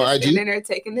already on Sitting IG? there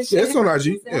taking the Yeah, shit. it's on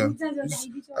IG. Yeah,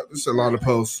 it's a lot of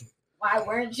posts. Why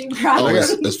weren't you Oh, proud?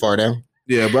 it's far down.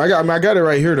 Yeah, but I got it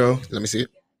right here though. Let me see it.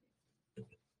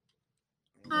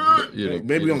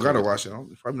 Maybe we don't gotta watch it.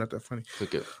 It's probably not that funny.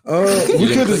 Click it. We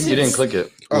You could didn't click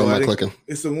it. Where Oh, am I I didn't- clicking?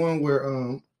 It's the one where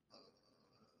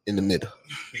In the middle.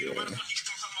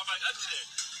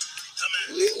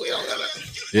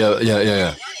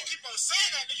 Yeah.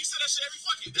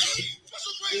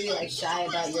 You like shy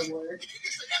about your work.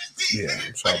 yeah.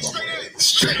 I'm sorry about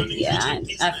that. Yeah,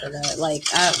 I feel that. Like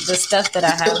the stuff that I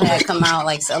have had come out,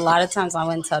 like a lot of times I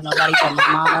wouldn't tell nobody but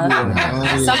my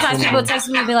mama. Sometimes people text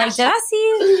me and be like, "Did I see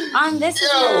you on this?"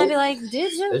 And I'd be like,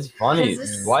 "Did you?" It's funny. This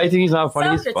is Why do you think he's not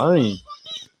funny? He's self-critique. funny.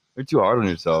 You're too hard on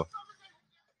yourself.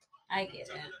 I get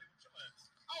it.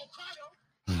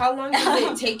 How long does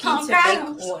it take you to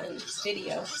make one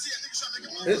video?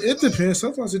 It depends.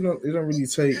 Sometimes it don't really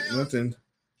take nothing.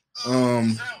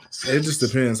 It just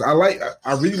depends. I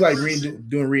really like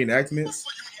doing reenactments.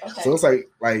 Okay. So it's like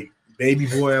Baby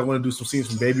Boy. I want to do some scenes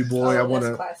from Baby Boy. I want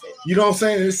that's to, classic. you know what I'm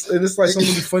saying? It's like so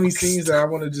many funny scenes that I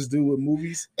want to just do with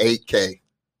movies. 8K.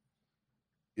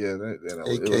 Yeah, that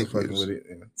it 8K was fucking views. with it.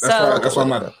 Yeah. So- That's why I'm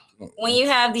not. When you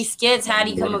have these skits, how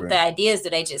do you come up with the ideas? Do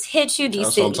they just hit you? Do you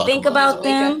That's sit what and I'm think talking about. about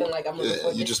Wake up them? and like, I'm gonna Yeah,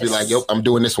 record you this. just be like, "Yo, I'm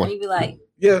doing this Or one." you be like,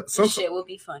 Yeah, "This shit will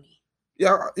be funny."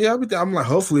 I'm like,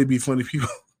 hopefully it'd be funny people.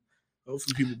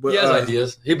 Hopefully people, but He has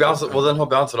ideas. He bounce it. Well, then he'll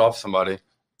bounce it off somebody.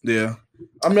 yeah.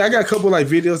 I mean, I got a couple like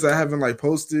videos that I haven't like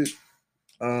posted.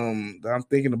 That I'm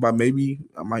thinking about maybe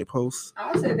I might post.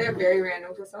 I would say they're very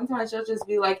random because sometimes you'll just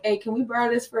be like, "Hey, can we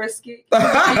borrow this for a skit?"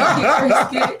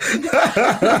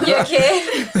 Your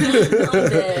kid. I'm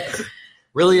dead.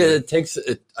 Really, it takes.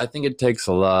 I think it takes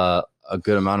a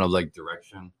good amount of like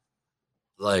direction.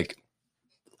 Like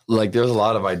there's a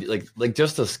lot of idea. Like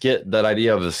just a skit. That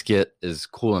idea of a skit is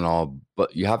cool and all,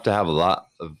 but you have to have a lot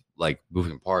of like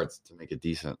moving parts to make it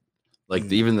decent. Like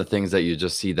even the things that you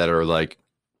just see that are like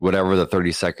whatever the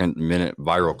 30-second minute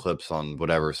viral clips on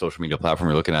whatever social media platform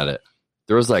you're looking at it.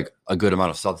 There was like a good amount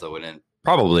of stuff that went in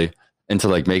probably into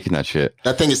like making that shit.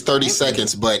 That thing is 30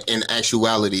 seconds, but in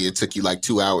actuality, it took you like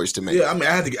 2 hours to make. Yeah, I mean,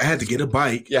 I had to get a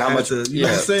bike. Yeah, how I had much- To, you know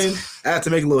what I'm saying? I had to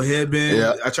make a little headband.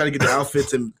 Yeah. I tried to get the outfit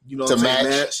to, you know, To what I'm saying,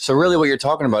 match. match. So really, what you're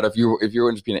talking about, if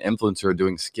you're just being an influencer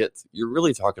doing skits, you're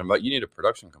really talking about you need a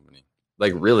production company.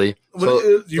 Like really, But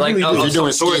so, you like, really of do. You're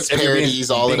doing some sort, skits, if you're being-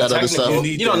 parodies, all of being that other technical, stuff.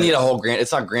 You don't need a whole grand.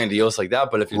 It's not grandiose like that,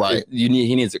 but if you're, Right. he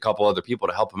needs a couple other people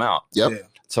to help him out. Yep. Yeah.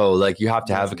 So like you have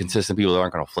to have a consistent people that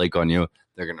aren't going to flake on you.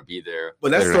 They're going to be there.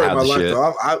 But that's They're story gonna of my have the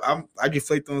life, shit. though. I get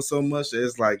flaked on so much that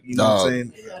it's like, you know what I'm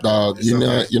saying? Dog, It's you're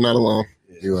okay. not alone.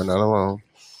 Yeah. You are not alone.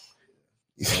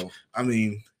 So, I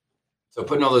mean, So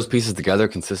putting all those pieces together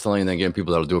consistently and then getting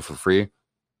people that'll do it for free.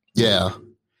 Yeah.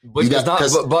 Which You is got- not,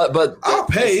 'cause- but I'll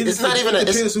pay. It's not even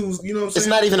depends who's, you know what I'm saying? It's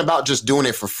not even about just doing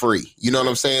it for free. You know what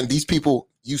I'm saying? These people,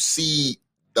 you see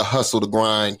the hustle, the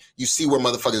grind. You see where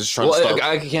motherfuckers is trying to start.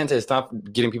 I can't say it's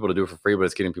not getting people to do it for free, but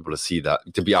it's getting people to see that,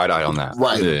 to be eye to eye on that.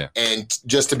 Right. Yeah. And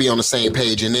just to be on the same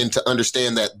page, and then to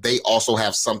understand that they also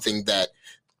have something that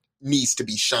needs to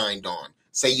be shined on.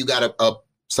 Say you got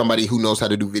somebody who knows how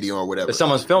to do video or whatever. If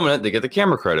someone's filming it, they get the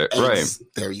camera credit. And right.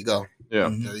 There you go. Yeah.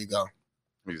 There you go.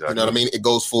 Exactly. You know what I mean? It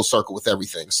goes full circle with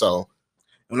everything. So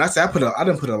when I say I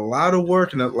didn't put a lot of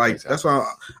work, and like that's why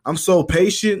I'm so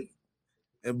patient.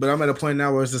 But I'm at a point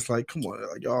now where it's just like, come on,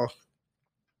 like y'all.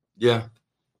 Yeah.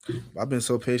 I've been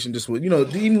so patient just with,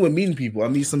 even with meeting people. I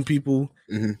meet some people,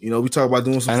 we talk about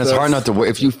doing some and stuff. it's hard not to,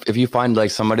 if you find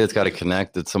like somebody that's got to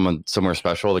connect, that's someone somewhere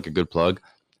special, like a good plug,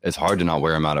 it's hard to not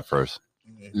wear them out at first.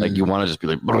 Like you want to just be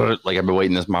like I've been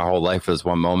waiting my whole life for this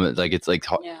one moment. Like it's like,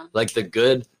 like the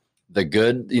good, the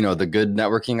good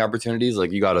networking opportunities.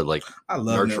 Like you got to like, I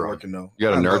love nurture networking them. though. You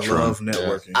got to nurture them.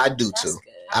 Networking. I do too.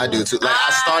 I do too. Like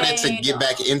I started to get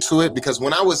back into it because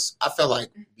when I felt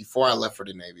like before I left for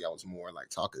the Navy, I was more like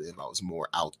talkative. I was more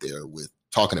out there with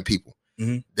talking to people.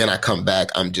 Then I come back,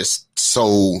 I'm just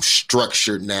so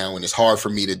structured now, and it's hard for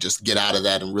me to just get out of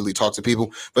that and really talk to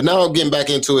people. But now I'm getting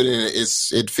back into it, and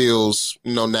it feels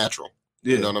natural.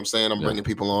 Yeah. You know what I'm saying? I'm bringing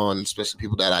people on, especially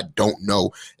people that I don't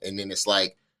know, and then it's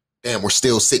like, damn, we're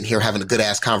still sitting here having a good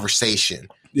ass conversation.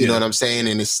 You know what I'm saying?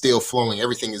 And it's still flowing.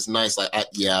 Everything is nice. Like,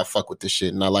 I fuck with this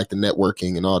shit, and I like the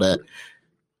networking and all that.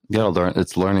 You gotta learn.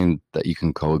 It's learning that you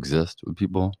can coexist with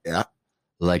people. Yeah.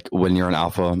 Like when you're an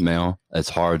alpha male, it's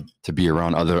hard to be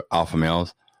around other alpha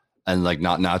males, and like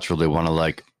not naturally want to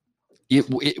like,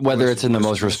 whether it's in the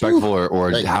most respectful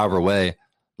or however way.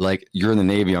 Like you're in the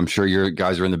Navy, I'm sure your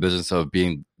guys are in the business of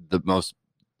being the most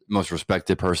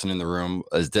respected person in the room.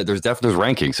 There's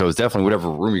ranking, so it's definitely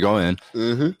whatever room you go in,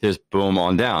 just boom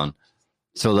on down.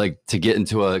 So like to get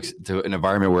into an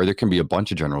environment where there can be a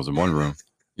bunch of generals in one room,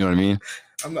 you know what I mean?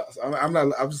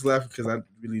 I'm just laughing because I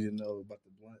really didn't know about the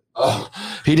blunt. Oh,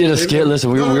 he did a skit.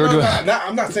 Listen, we were doing.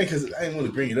 I'm not saying because I didn't want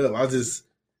to bring it up. I just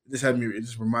had me. It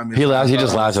just reminded me. He laughs. He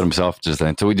just laughs at himself just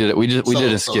then. So we did it. We did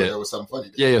a skit. There was something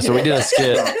funny. Yeah. So we did a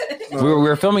skit. We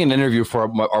were filming an interview for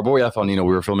our boy FL Nino.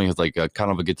 We were filming his like a kind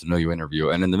of a get to know you interview,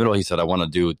 and in the middle he said, "I want to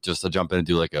do just to jump in and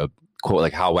do like a quote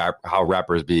like how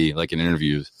rappers be like in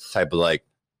interviews type of like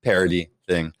parody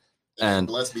thing." And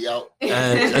let's be out.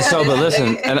 And so, but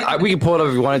listen, and we can pull it up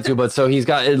if you wanted to. But so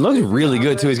it looks really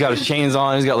good too. He's got his chains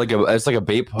on. He's got it's like a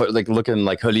Bape like looking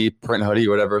like print hoodie or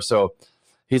whatever. So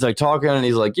he's like talking and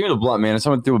he's like, "Give me the blunt, man." And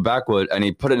someone threw a backwood and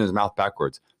he put it in his mouth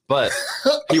backwards. But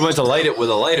he went to light it with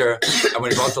a lighter, and when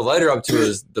he brought the lighter up to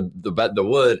the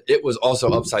wood, it was also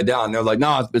upside down. And they're like,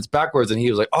 "No, it's backwards." And he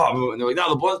was like, "Oh," and they're like, "No,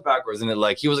 the blunt's backwards." And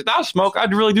he was like, "No, smoke. I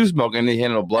really do smoke." And he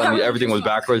handed a blunt, and everything was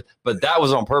backwards. But that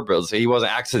was on purpose. So he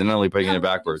wasn't accidentally putting it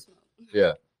backwards.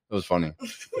 Yeah, it was funny.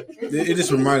 It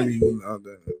just reminded me of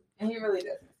that. And he really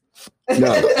does.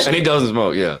 No, and he doesn't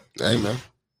smoke. Yeah, hey man,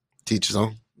 teach his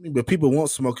own. But people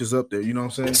want smokers up there. You know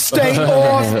what I'm saying? Stay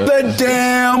off the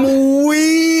damn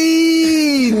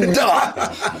weed.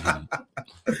 I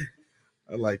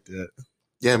like that.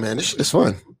 Yeah, man, this shit is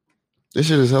fun. This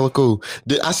shit is hella cool.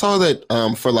 I saw that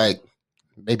for like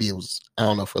maybe it was I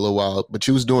don't know for a little while, but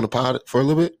you was doing a pod for a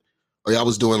little bit, or y'all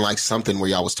was doing like something where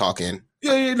y'all was talking.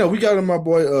 Yeah. No, we got my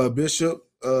boy Bishop.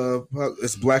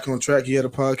 It's Black on Track. He had a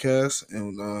podcast,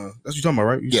 and that's what you're talking about,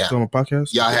 right? Yeah, talking about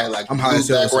podcast. Y'all had like I'm high as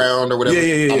hell background or whatever.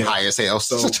 Yeah. I'm high as hell.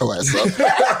 So shut your ass up.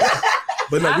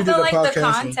 But no, I we did feel a like podcast. the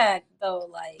contact though,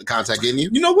 like The contact getting you.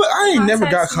 You know what? I ain't never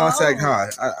got Contact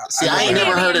contact high. I ain't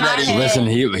never heard of that either. Listen,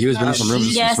 he was in some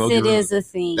rooms. yes, it is a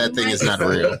thing. That thing is not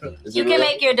real. Is You it can real?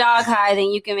 make your dog high,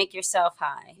 then you can make yourself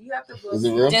high. You have to blow Is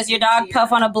it real? Does your dog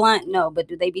puff on a blunt? No, but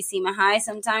do they be seeming high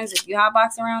sometimes if you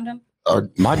hotbox around them?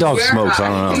 My dog smokes. I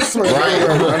don't know.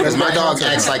 Right, because my dog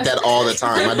acts like that all the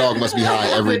time. My dog must be high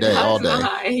every day, all day.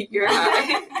 High. You're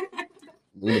high.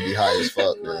 We gonna be high as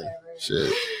fuck, man.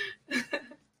 Shit.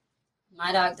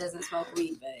 My dog doesn't smoke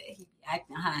weed, but he be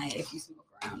acting high if you smoke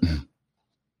around him.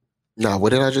 Nah, what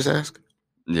did I just ask?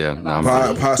 Yeah, no,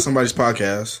 Somebody's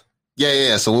podcast.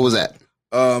 Yeah. So what was that?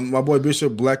 My boy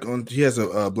Bishop he has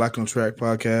a Black on Track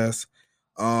podcast.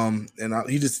 And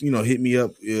he just hit me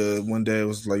up one day. It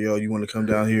was like, "Yo, you want to come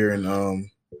down here and you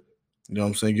know what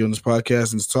I'm saying, get on this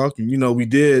podcast and just talk?" And we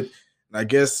did. And I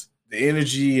guess the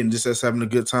energy and just us having a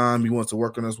good time. He wants to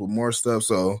work on us with more stuff.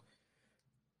 So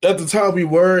at the time we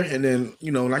were, and then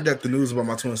when I got the news about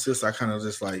my twin sister, I kind of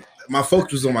just like my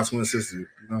focus was on my twin sister.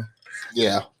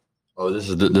 Yeah. Oh, this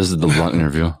is the blunt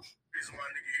interview.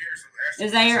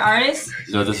 Is that your artist?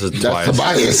 No, this is That's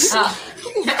Tobias. Oh.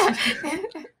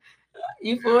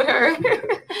 You fooled her.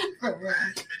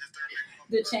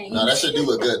 The chains. No, that shit do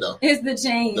look good though. It's the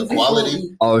chains. The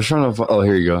quality. I was trying to. Oh,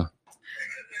 here you go.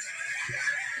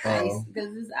 Ice,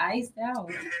 because it's iced out.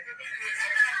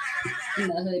 In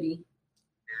the hoodie.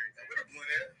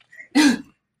 They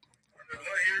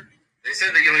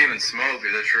said that you don't even smoke.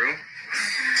 Is that true?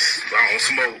 I don't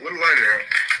smoke. What lighter?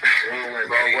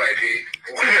 Wrong way, G.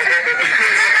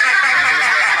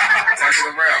 Talking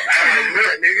around.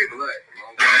 Blood, nigga. Blood.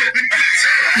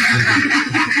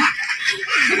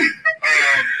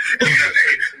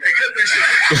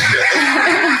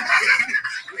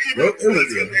 You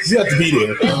have to be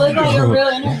there. It looked like a real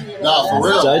interview. No, for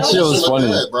real. That shit was look funny.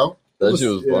 good, bro. That shit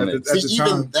was funny. At See, the even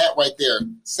time. that right there.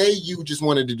 Say you just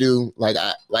wanted to do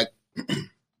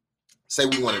say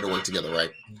we wanted to work together, right?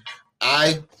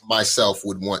 I myself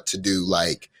would want to do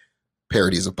like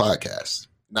parodies of podcasts.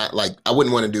 Not like I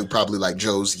wouldn't want to do probably like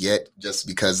Joe's yet, just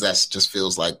because that's just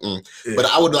feels like. Yeah. But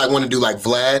I would like want to do like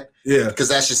Vlad, Yeah. because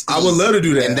that's just. I would love to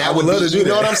do that. And that I would love be, to do you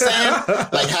know that. what I'm saying?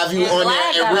 Like have you And on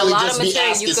Vlad there got and a really lot just of be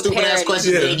material asking you could stupid ass parody.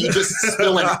 questions Yeah. and you just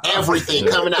spilling everything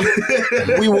coming out.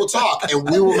 We will talk and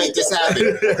we will make this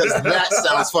happen because that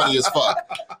sounds funny as fuck.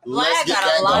 Let's get got a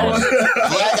that lot going. of-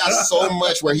 Vlad got so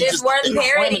much where he It's just worth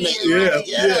parodying. incriminate-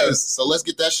 Yeah, Yes. So let's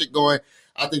get that shit going.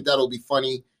 I think that'll be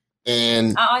funny.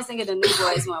 And I always think of the New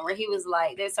Boys one where he was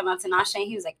like, they were talking about Tinashe, and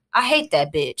he was like, I hate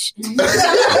that bitch.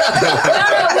 I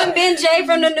don't know when Ben J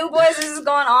from the New Boys is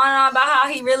going on and on about how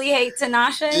he really hates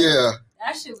Tinashe. yeah,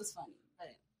 That shit was funny.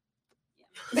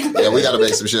 yeah, we gotta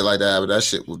make some shit like that. But that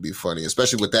shit would be funny,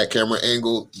 especially with that camera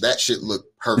angle. That shit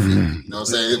looked perfect. You know what I'm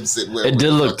saying? Him sitting where- It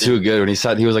did look too good when he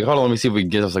said he was like, "Hold on, let me see if we can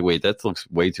get." I was like, "Wait, that looks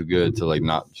way too good to like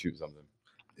not shoot something."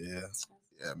 Yeah.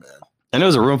 Yeah, man. And it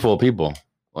was a room full of people.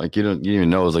 Like you didn't even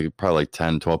know it was like probably like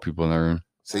 10, 12 people in that room.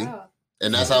 See,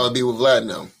 and that's how it be with Vlad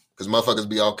now, because motherfuckers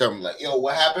be all coming like, "Yo,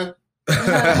 what happened?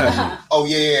 Oh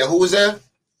yeah, who was that?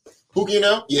 Who you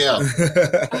know? Yeah."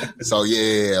 So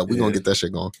yeah, we gonna get that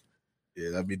shit going. Yeah,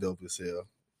 that'd be dope as hell.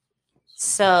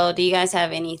 So, do you guys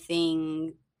have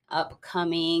anything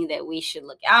upcoming that we should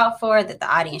look out for, that the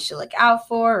audience should look out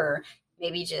for, or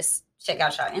maybe just check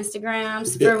out your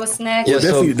Instagrams for what's next? Yeah, Well,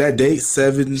 definitely that date,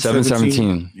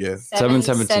 7/17. Yeah.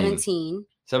 7/17.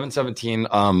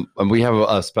 7/17. And we have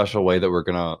a special way that we're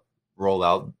gonna roll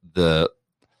out the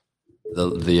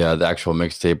actual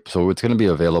mixtape. So it's gonna be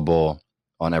available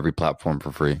on every platform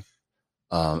for free.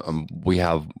 We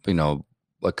have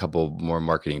a couple more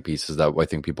marketing pieces that I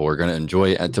think people are gonna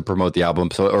enjoy and to promote the album.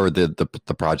 So or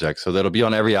the project. So that'll be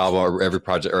on every album or every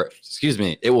project. Or excuse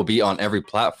me, it will be on every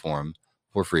platform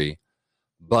for free.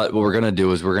 But what we're gonna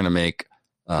do is we're gonna make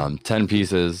 10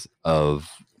 pieces of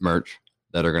merch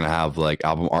that are gonna have like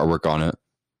album artwork on it,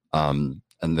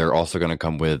 and they're also gonna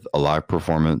come with a live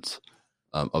performance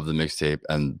of the mixtape,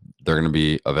 and they're gonna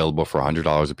be available for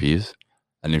 $100 a piece.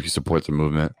 And if you support the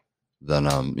movement, then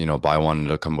buy one.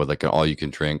 It'll come with like an all you can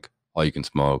drink, all you can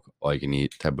smoke, all you can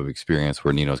eat type of experience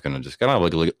where Nino's gonna just kind of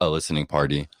like a listening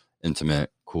party,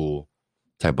 intimate, cool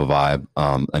type of vibe,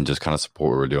 and just kind of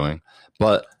support what we're doing.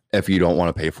 But if you don't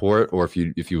want to pay for it, or if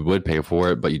you would pay for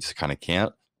it, but you just kind of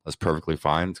can't, that's perfectly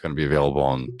fine. It's going to be available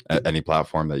on any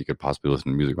platform that you could possibly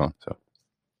listen to music on. So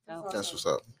That's what's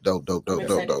up. Dope. So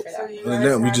you And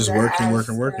then guys we have just the working. ad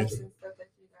stuff and stuff that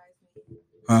you guys need?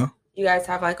 Huh? You guys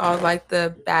have like all like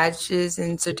the badges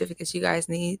and certificates you guys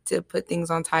need to put things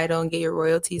on Tidal and get your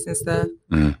royalties and stuff.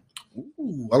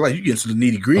 Ooh, I like you getting to the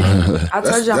nitty gritty. I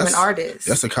told you I'm an artist.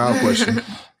 That's a Kyle question.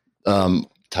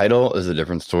 Title is a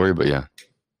different story, but yeah.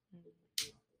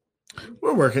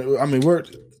 We're working. I mean,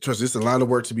 trust. There's a lot of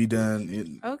work to be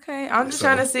done. Okay, I'm just So-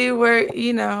 trying to see where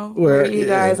where you yeah,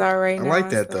 guys are right I now. like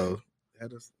and that stuff.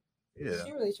 though. Yeah.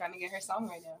 She's really trying to get her song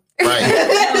right now. Right.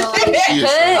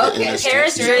 Okay,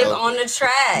 Paris Drip on the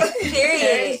track.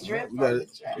 Period. We got it.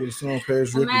 Get a song,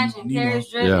 Paris Drip. Imagine Paris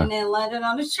Drip Yeah. and then London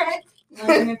on the track.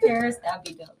 London in Paris, that'd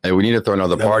be dope. Hey, we need to throw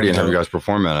another That would party be and have you dope. guys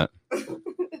perform at it.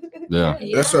 Yeah.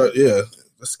 That's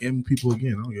Let's scam people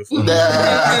again. I don't give a fuck.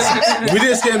 Nah, We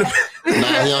didn't scam the.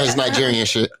 he on his Nigerian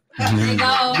shit. There you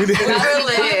go. We did- But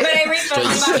they refund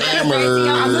Straight me. scammer.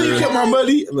 I know you kept my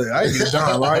money. Look, I ain't get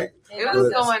John right. It But- was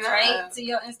going straight to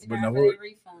your But Instagram no, for the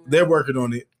refund. They're working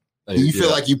on it. Do you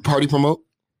feel like you party promote?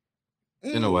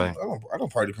 In a way. I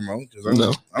don't party promote. 'Cause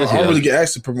No. I Yes, he don't really does. get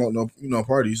asked to promote no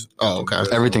parties. Oh, okay.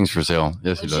 Everything's for sale.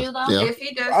 Yes, he Would does. you though? Yeah. If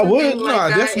he does I would. something No, I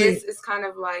like that, definitely- it's kind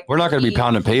of like We're not gonna be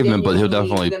pounding pavement, but he'll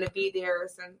definitely- going to be there or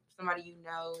somebody you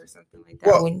know or something like that.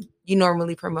 Well- when you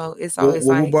normally promote, it's Well, always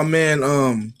like my man, I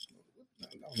don't want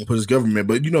to put his government,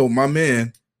 but my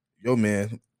man, your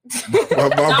man, my Don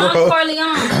bro.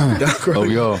 Corleone. Don Oh,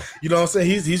 Corleone. yo. You know what I'm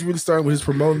saying? He's really starting with his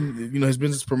promoting, his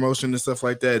business promotion and stuff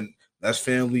like that. And that's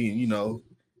family, and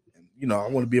I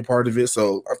want to be a part of it.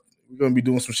 So we're gonna be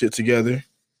doing some shit together.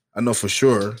 I know for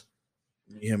sure.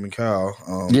 Me, him, and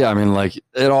Kyle. Yeah, I mean, like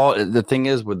it all. The thing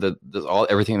is, with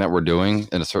everything that we're doing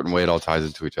in a certain way, it all ties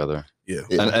into each other. Yeah,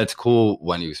 and it's cool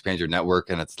when you expand your network,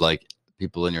 and it's like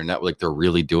people in your network, like they're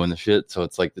really doing the shit. So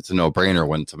it's like it's a no brainer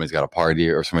when somebody's got a party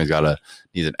or somebody's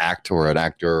needs an actor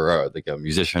or like a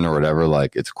musician or whatever.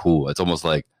 Like it's cool. It's almost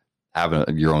like having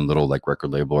your own little like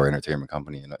record label or entertainment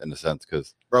company in a sense.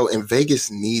 Because bro, and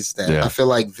Vegas needs that. Yeah. I feel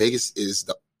like Vegas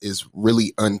is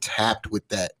really untapped with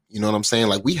that. You know what I'm saying?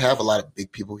 Like we have a lot of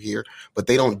big people here, but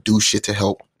they don't do shit to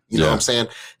help. You know what I'm saying?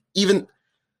 Even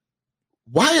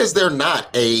why is there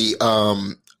not a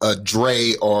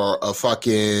Dre or a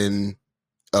fucking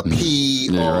a P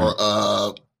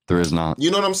or there is not.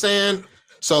 You know what I'm saying?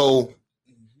 So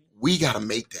we gotta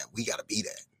make that. We gotta be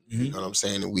that. You know what I'm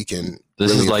saying? And we can.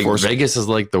 This really is like enforce Vegas is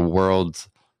like the world's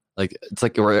like it's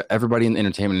like where everybody in the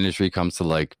entertainment industry comes to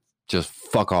like just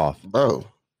fuck off, bro.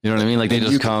 You know what I mean? Like they And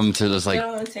just you come to just like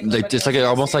just like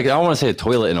almost like I don't want to say a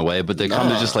toilet in a way, but they come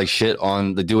to just like shit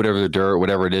on. They do whatever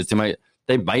whatever it is. They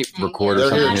might record or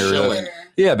something here.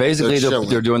 Yeah, basically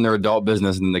they're doing their adult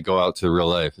business and then they go out to real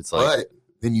life. It's like, but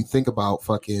then you think about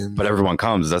fucking. But everyone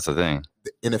comes. That's the thing.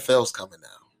 The NFL's coming now.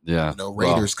 Yeah,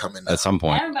 Raiders coming now. At some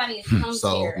point. Everybody comes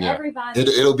here. Yeah. Everybody.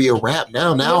 It'll be a wrap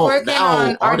now. Now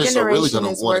artists are really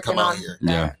gonna want to come out here.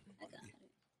 Yeah.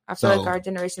 I feel like our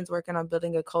generation's working on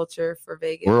building a culture for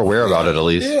Vegas. We're aware about it at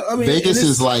least. Yeah, I mean, Vegas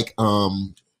is like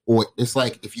it's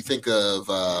like if you think of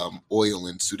oil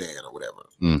in Sudan or whatever.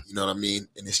 You know what I mean?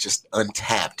 And it's just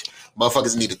untapped.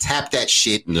 Motherfuckers need to tap that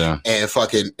shit and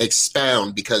fucking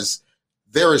expound because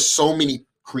there is so many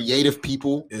creative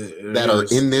people that are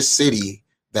in this city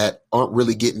that aren't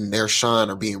really getting their shine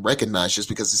or being recognized just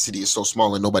because the city is so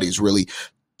small and nobody's really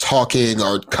talking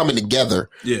or coming together,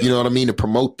 you know what I mean, to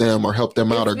promote them or help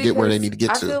them out or get where they need to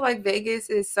get to. I feel like Vegas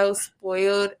is so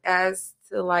spoiled as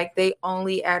to like they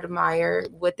only admire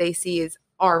what they see is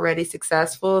already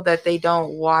successful that they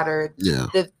don't water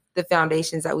the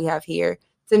foundations that we have here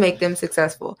to make them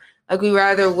successful. Like we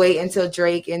rather wait until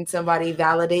Drake and somebody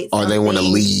validates, or they want to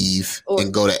leave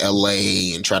and go to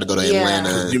LA and try to go to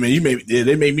Atlanta.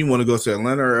 They made me want to go to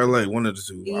Atlanta or LA, one of the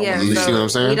two. Yeah, you see what I'm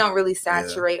saying? We don't really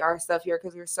saturate our stuff here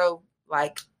because we're so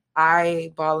like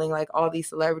eyeballing like all these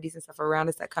celebrities and stuff around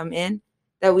us that come in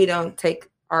that we don't take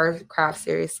our craft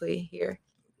seriously here.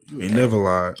 You ain't never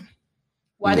lied.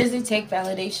 Why does it take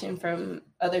validation from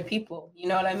other people? You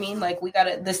know what I mean? Like we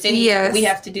gotta the city. Yes. We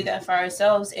have to do that for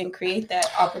ourselves and create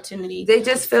that opportunity. They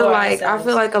just feel like ourselves. I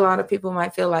feel like a lot of people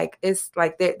might feel like it's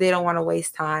like they don't want to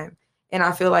waste time, and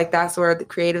I feel like that's where the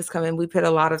creatives come in. We put a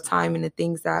lot of time into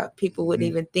things that people wouldn't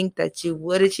even think that you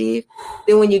would achieve.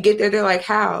 Then when you get there, they're like,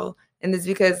 "How?" And it's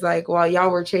because like while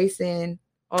y'all were chasing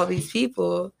all these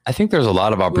people, I think there's a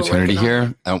lot of opportunity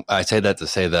here. And I say that to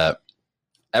say that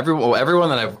everyone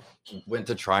that I've went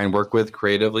to try and work with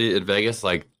creatively at Vegas,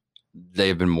 like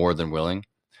they've been more than willing.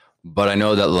 But I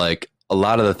know that like a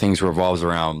lot of the things revolves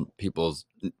around people's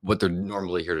what they're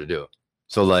normally here to do.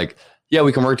 So like, yeah,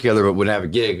 we can work together, but when I have a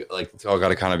gig, like it's all got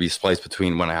to kind of be spliced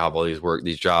between when I have all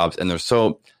these jobs, and there's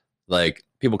so like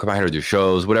people come out here to do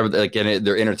shows, whatever. Like, and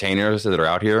they're entertainers that are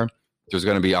out here. There's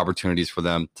going to be opportunities for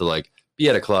them to like be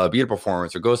at a club, be at a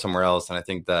performance, or go somewhere else. And I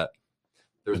think that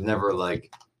there's never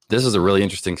like this is a really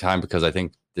interesting time because I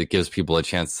think it gives people a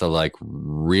chance to like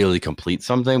really complete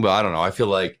something. But I don't know. I feel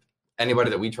like anybody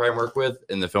that we try and work with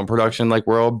in the film production like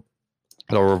world,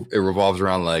 it revolves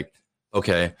around like,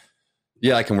 okay,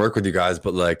 yeah, I can work with you guys,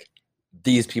 but like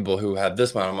these people who have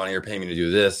this amount of money are paying me to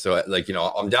do this. So like, you know,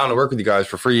 I'm down to work with you guys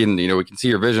for free and, you know, we can see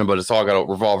your vision, but it's all got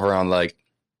to revolve around like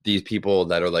these people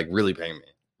that are like really paying me.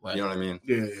 Right. You know what I mean?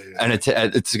 Yeah. And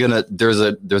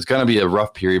there's gonna be a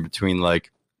rough period between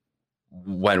like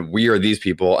when we are these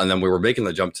people and then we were making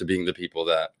the jump to being the people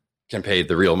that can pay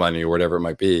the real money or whatever it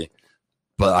might be.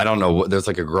 But I don't know. There's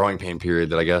like a growing pain period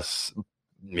that I guess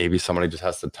maybe somebody just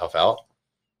has to tough out.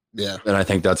 Yeah. And I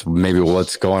think that's maybe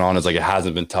what's going on is like it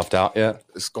hasn't been toughed out yet.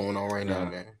 It's going on right now,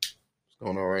 man. It's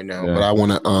going on right now. Yeah. But I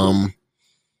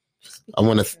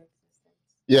want to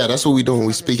yeah, that's what we're doing.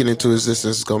 We speaking into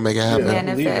existence. It's gonna make it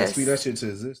happen. Yeah, speak that shit to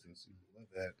existence. Love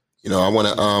that. You know, I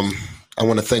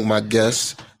want to thank my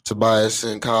guests, Tobias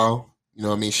and Kyle. You know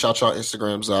what I mean? Shout y'all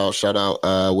Instagrams out. Shout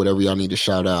out whatever y'all need to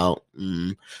shout out.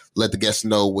 Let the guests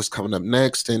know what's coming up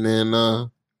next. And then, you know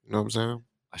what I'm saying?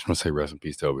 I just want to say rest in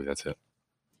peace, Toby. That's it.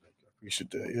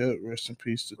 Appreciate that. Yeah, rest in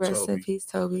peace to Toby. Rest in peace,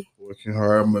 Toby. Working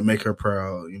hard. I'm going to make her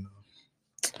proud, you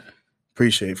know.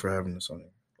 Appreciate for having us on here.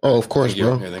 Oh, of course,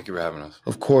 bro. Yeah, thank you for having us.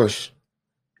 Of course.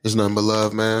 There's nothing but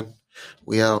love, man.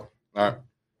 We out. All right.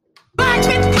 Black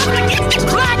Republicans,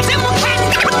 black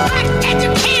Democrats, black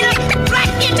educators, black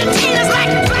entertainers,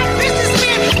 black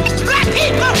businessmen, black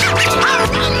people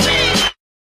around me.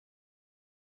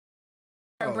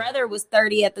 Her brother was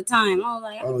 30 at the time. I was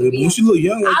like, Oh, yeah, but when she look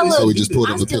young, like this, So we just pulled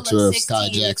I up a still picture look of Sky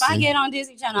 16. If I Jackson. get on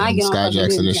Disney Channel, I get on Sky fucking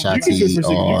Jackson Disney and Channel. you can,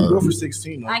 Shotty you can go are. for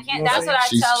 16. Though. I You can't. know That's what I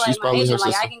She's- tell she's like my probably her agent. Like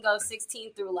I sister. can go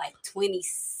 16 through like 20.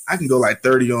 I can go like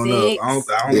 30 on up. I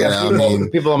don't Yeah, I mean,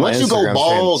 People on my once you go Instagram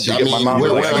bald, saying- I my mean, mom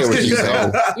where was like, else "Hey, can you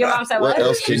go? Your mom said what? Where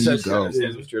else She can said you she go?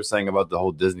 understands what you were saying about the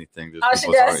whole Disney thing. Just Oh, she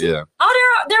people does? sorry, yeah.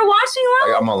 Oh, they're watching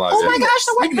live. I'm on live. Oh yeah. my gosh,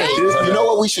 the Speaking of white Disney, You know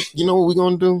what we should? You know what we're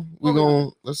gonna do? We're gonna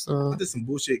let's I did some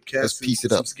bullshit casting. Let's piece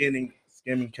it up. Some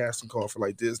scamming casting call for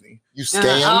like Disney. You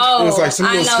scammed? Oh, It was like some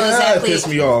I little know scam exactly. pissed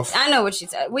me off. I know what you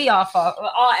said. We all fall.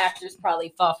 All actors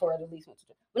probably fall for it at least once.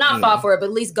 Well, not Yeah. fall for it, but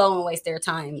at least go and waste their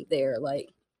time there. Like,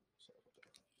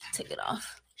 take it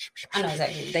off. I know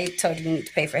exactly. They told you need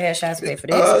to pay for headshots, pay for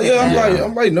this. pay Yeah, for that.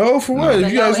 I'm like, no, for what? But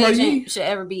If you no guys like me, agent should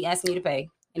ever be asking you to pay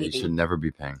You anything. should never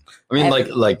be paying. I mean,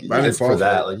 Ever. like I didn't it's fall for for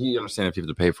that. it. Like you understand if you have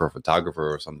to pay for a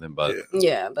photographer or something, but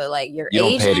Yeah, but like your you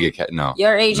don't agent, pay to get no.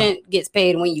 your agent gets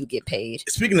paid when you get paid.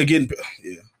 speaking of getting,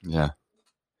 yeah, Yeah,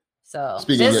 So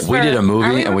Speaking this of- is we for- did a are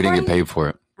movie and we didn't get recording? paid for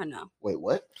it. I know. Wait,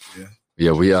 what?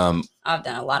 Yeah, we I've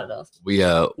done a lot of those.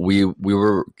 we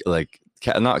were like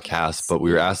not cast, but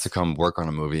we were asked to come work on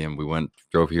a movie, and we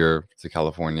drove here to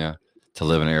California to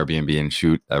live in an Airbnb and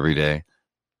shoot every day.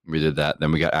 We did that.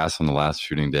 Then we got asked on the last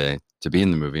shooting day to be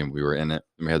in the movie, and we were in it.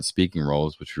 And we had speaking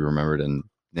roles, which we remembered and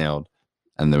nailed.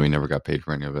 And then we never got paid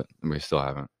for any of it, and we still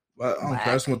haven't. but I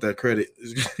just want that credit.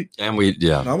 And we,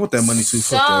 yeah, No, I want that money too.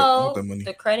 So Fuck that. I want that money.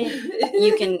 the credit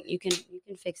you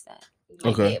can fix that. You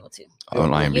might Okay. be able to. on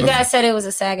IMDb. You guys said it was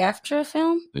a SAG-AFTRA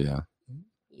film. Yeah,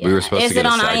 Yeah. We were supposed Is to get it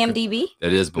a on SAG. IMDb?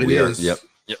 it is. But It we are. is. Yep.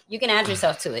 You can add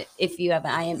yourself to it if you have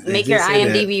an They make did your say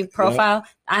that. IMDb profile.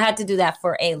 I had to do that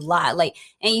for a lot. Like,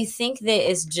 and you think that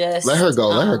it's just Let her go.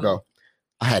 Let her um, go.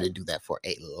 I had to do that for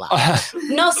a lot.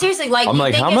 No, seriously, like I'm you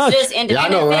like, think how it's much? just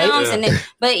independent know, right? films, Yeah. and then,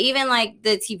 but even like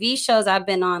the TV shows I've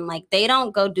been on, like they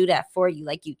don't go do that for you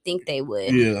like you think they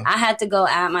would. Yeah. I had to go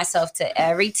add myself to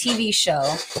every TV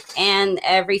show and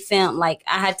every film. Like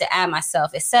I had to add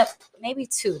myself, except maybe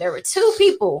two. There were two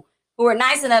people who were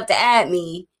nice enough to add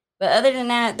me, but other than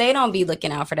that, they don't be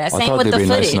looking out for that. I Same thought with they'd the be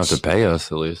footage. nice enough to pay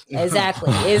us at least.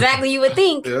 Exactly. You would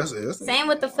think. Yeah, that's Same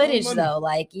with the that's a lot of footage money. though.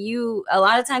 Like you a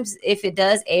lot of times if it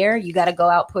does air, you gotta go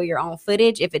out, pull your own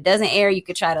footage. If it doesn't air, you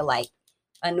could try to like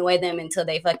annoy them until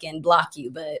they fucking block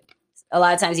you. But a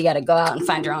lot of times you gotta go out and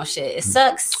find your own shit. It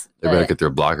sucks. They better but- get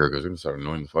their blocker because we're gonna start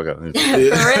annoying the fuck out of them.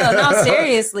 for real. No,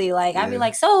 seriously. Like I'd be Yeah.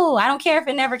 like, so I don't care if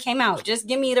it never came out. Just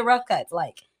give me the rough cuts.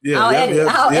 Like Yeah, I'll edit.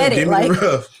 I'll edit, Give me like- the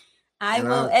rough. I And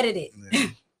will I- edit it. Yeah.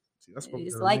 See, that's what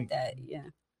It's we like that. Yeah.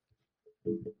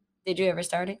 Did you ever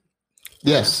start it?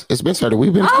 Yes, it's been started.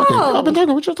 We've been Oh. talking. I've been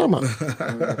talking. What you talking about?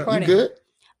 You Recording. good?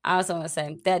 I also want to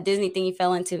say that Disney thing you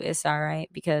fell into is all right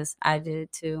because I did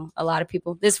it too. A lot of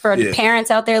people. This is for the Yeah. parents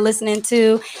out there listening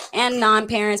to and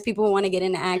non-parents. People who want to get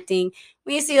into acting.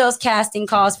 When you see those casting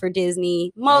calls for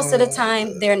Disney, most of the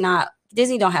time they're not.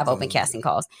 Disney don't have open casting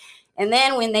calls. And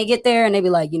then when they get there and they be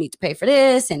like, you need to pay for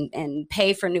this and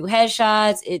pay for new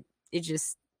headshots, it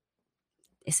just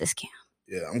it's a scam.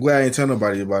 Yeah, I'm glad I ain't tell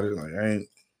nobody about it. Like I ain't.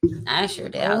 I sure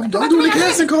did. I was like, Don't do the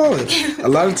casting call. A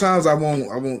lot of times I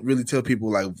won't really tell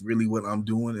people like really what I'm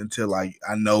doing until like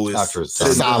I know it's After it's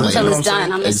done. Solid. Until You know it's what I'm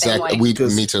done. I'm the same Exactly. way. We,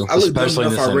 Because me too, I look Especially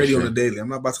dumb in enough this already on industry. the daily. I'm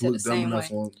not about to Feel look the dumb same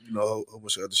enough way. on a whole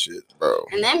bunch of other shit. bro.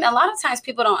 And then a lot of times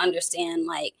people don't understand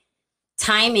like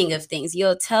timing of things.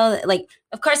 You'll tell like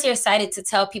of course you're excited to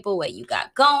tell people what you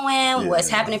got going, what's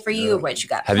happening for you, yeah. what you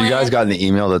got. Have you guys planned. gotten the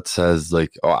email that says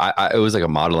like, oh, it was like a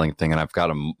modeling thing, and I've got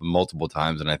them multiple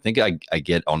times, and I think I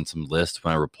get on some list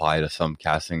when I reply to some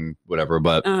casting whatever,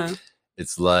 but Uh-huh.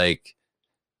 it's like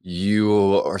you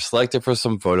are selected for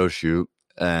some photo shoot,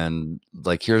 and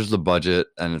like here's the budget,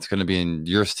 and it's going to be in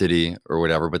your city or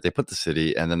whatever, but they put the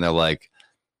city, and then they're like,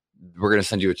 we're going to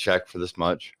send you a check for this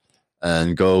much.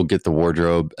 And go get the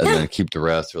wardrobe and then keep the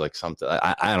rest or like something.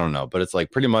 I don't know, but it's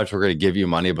like pretty much we're going to give you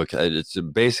money because it's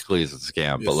basically it's a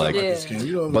scam. But like, Yeah. a scam.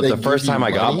 You know, but They the first give you time I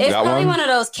got money? It's probably one, one of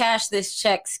those cash this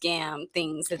check scam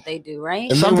things that they do, right? And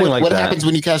then Something what, like what that. happens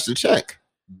when you cash the check?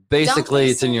 basically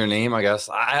think it's in so. your name, I guess.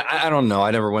 I don't know.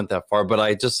 I never went that far, but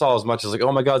I just saw as much as like,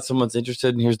 oh my God, someone's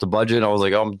interested and here's the budget. I was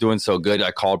like, oh, I'm doing so good.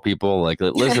 I called people like,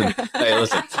 listen, hey,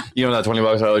 listen, you know that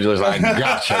 $20 I owed you? I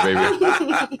gotcha,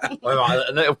 baby.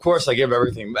 And then, of course, I give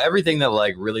everything that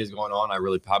like really is going on. I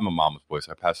really pat my mom's voice.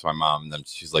 I pass to my mom, and then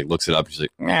she's like, looks it up. She's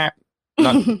like, nah,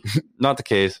 not the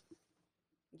case.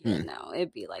 Yeah, no,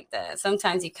 it'd be like that.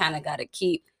 Sometimes you kind of got to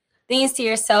keep things to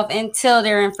yourself until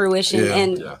they're in fruition. Yeah.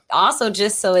 And Yeah. also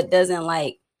just so it doesn't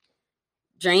like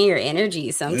drain your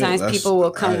energy. Sometimes people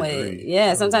will come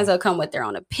sometimes they'll come with their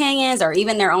own opinions or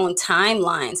even their own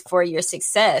timelines for your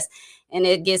success. And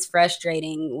it gets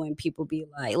frustrating when people be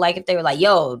like if they were like,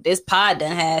 yo, this pod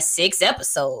done has 6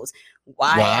 episodes.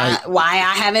 Why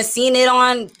I haven't seen it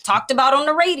talked about on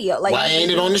the radio? Like, why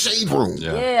ain't it on the Shade Room?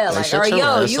 Yeah, Like, like, shut or your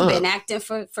yo, ass you've up. been acting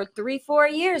for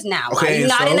 3-4 years now. Why Okay, you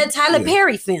not in a Tyler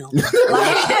Perry film?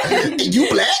 Like, You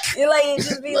black? like it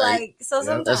just be like so. yeah,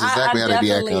 Sometimes That's exactly I how they be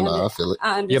definitely acting. I feel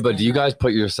it. Yeah, but do you guys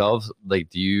put yourselves like?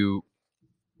 Do you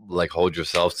like hold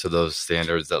yourselves to those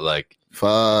standards that like?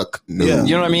 Fuck no. Yeah.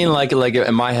 You know what I mean? Like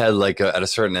in my head, like at a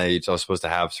certain age, I was supposed to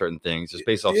have certain things just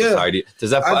based off Yeah. society.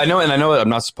 Does that? I know I'm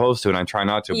not supposed to, and I try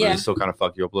not to, but Yeah. it still kind of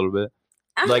fuck you up a little bit.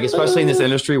 Like especially in this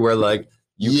industry where like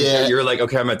you're like,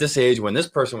 okay, I'm at this age when this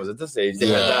person was at this age. They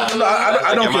had that. No,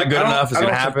 I don't. Am I good enough? Is it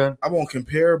gonna happen? I won't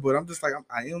compare, but I'm just like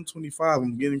I am 25.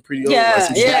 I'm getting pretty old. Yeah,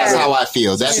 Like, yeah. That's how I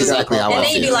feel. That's exactly how And I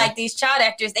they be feel. like these child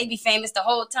actors. They be famous the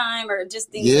whole time, or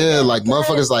just things. Yeah, that. like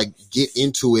motherfuckers like get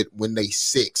into it when they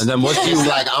 6. And then what do you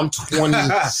like? I'm 20.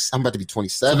 I'm about to be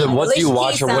 27. Then what do you Alicia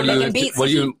watch Keys or what sound making do beats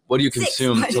you and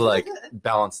consume to like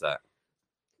balance that?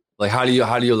 Like how do you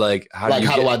How do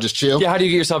I just chill? Yeah, how do you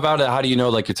get yourself out of it? How do you know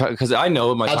like your time? Because I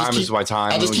know my I just time keep- is my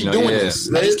time. I just keep you know, doing yeah.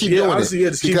 this. I just keep doing honestly,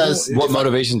 it just keep because doing it. What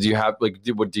motivations do you have? Like,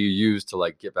 what do you use to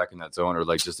like get back in that zone or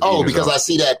like just? To be in your because zone? I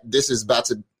see that this is about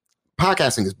to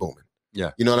podcasting is booming.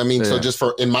 Yeah. You know what I mean? So Yeah. just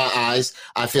for in my eyes,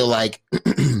 I feel like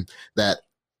that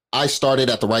I started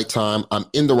at the right time. I'm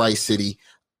in the right city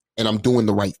and I'm doing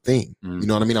the right thing. Mm. You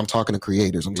know what I mean? I'm talking to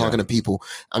creators. I'm talking to people.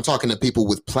 I'm talking to people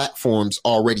with platforms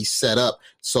already set up.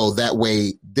 So that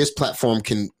way this platform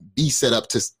can be set up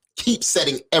to keep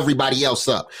setting everybody else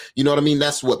up. You know what I mean?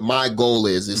 That's what my goal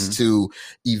is to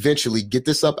eventually get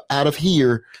this up out of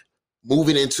here, move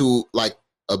it into like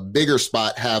a bigger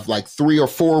spot, have like 3 or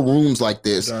 4 rooms like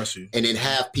this, Got you. and then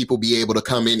have people be able to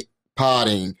come in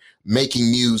podding,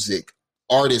 making music,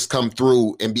 artists come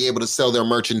through and be able to sell their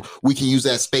merch, and we can use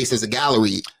that space as a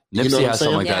gallery. Nipsey You know what I'm has something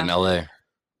saying? like that in LA.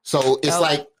 So it's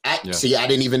like, I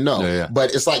didn't even know, Yeah.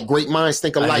 but it's like great minds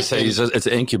think I alike. just say it's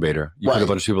an incubator. You put Right. a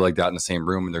bunch of people like that in the same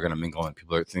room, and they're gonna mingle, and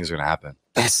things are gonna happen.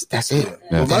 That's it. Yeah.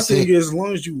 But my That's thing it. is, as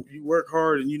long as you work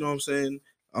hard and you know what I'm saying.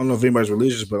 I don't know if anybody's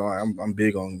religious, but I'm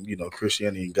big on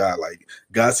Christianity and God. Like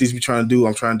God sees me trying to do.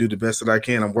 I'm trying to do the best that I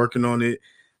can. I'm working on it,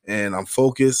 and I'm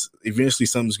focused. Eventually,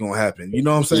 something's gonna happen. You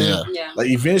know what I'm saying? Yeah. Yeah. Like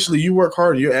eventually, you work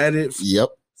hard. You're at it. Yep.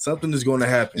 Something is going to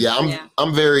happen. Yeah,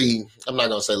 I'm very, I'm not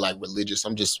gonna say like religious.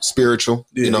 I'm just spiritual.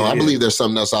 I believe there's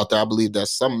something else out there. I believe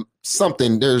there's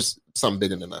something. There's something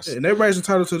bigger than us. And everybody's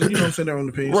entitled to, you know what I'm saying, their own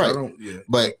opinion. Right. So I don't,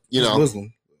 But It's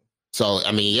Muslim. So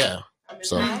I mean, yeah.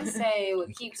 So I say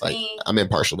what keeps like me. I'm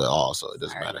impartial to all, so it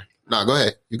doesn't matter. No, go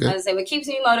ahead. You I good? would say what keeps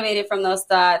me motivated from those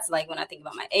thoughts, like when I think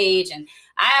about my age, and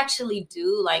I actually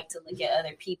do like to look at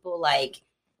other people. Like,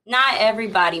 not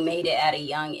everybody made it at a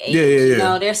young age. Yeah, yeah, yeah. You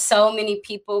know, there's so many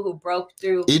people who broke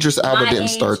through. Idris Elba my didn't age,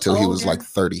 start till he was older. like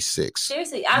 36.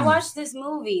 Seriously, I watched this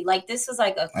movie. Like, this was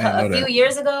like I didn't a know few that.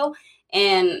 years ago,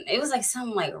 and it was like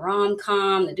some like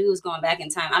rom-com. The dude was going back in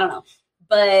time. I don't know.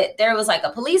 But there was like a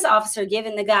police officer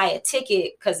giving the guy a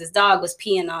ticket because his dog was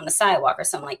peeing on the sidewalk or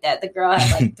something like that. The girl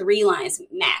had like 3 lines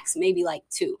max, maybe like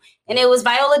 2. And it was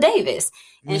Viola Davis.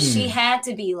 And she had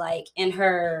to be like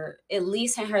at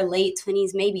least in her late 20s,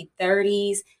 maybe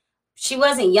 30s. She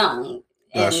wasn't young.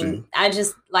 And Gotcha. I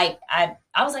just like, I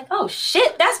was like, oh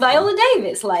shit, that's Viola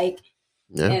Davis. Like,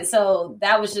 Yeah. and so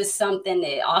that was just something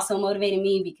that also motivated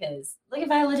me because look at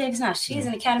Viola Davis now. She's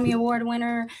an Academy Award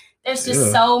winner. There's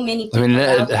just so many people. I mean,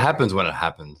 out it there. happens when it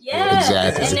happens. Yeah,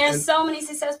 Exactly. and there's so many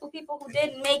successful people who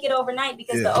didn't make it overnight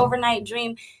because Yeah. the overnight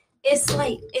dream, it's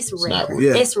rare.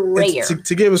 Yeah. It's And rare.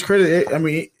 to give us credit, I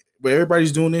mean, what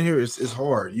everybody's doing in here is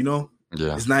hard, you know?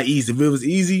 Yeah. It's not easy. If it was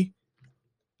easy,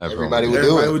 Everybody would do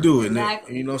everybody it. would do it. And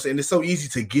Exactly. you know what I'm saying? It's so easy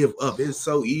to give up. It's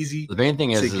so easy. The main thing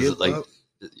to is give like up.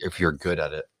 if you're good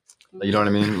at it. You know what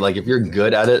I mean? Like if you're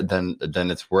good at it, then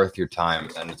it's worth your time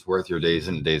and it's worth your days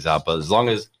in and days out. But as long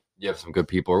as you have some good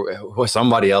people or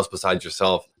somebody else besides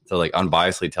yourself to like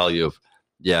unbiasedly tell you if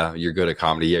yeah, you're good at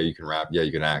comedy, yeah, you can rap, yeah,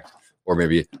 you can act, or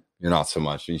maybe you're not so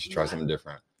much. You should try something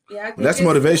different. Yeah, I think That's it's-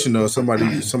 motivation though. Somebody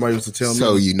was to tell me.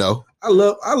 So you know, I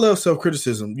love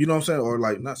self-criticism. You know what I'm saying? Or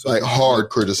like not like hard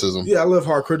criticism. Yeah, I love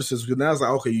hard criticism because now it's like,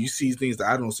 okay, you see things that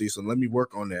I don't see, so let me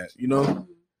work on that. You know?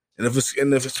 And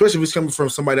especially if it's coming from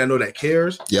somebody I know that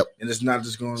cares. Yep. And it's not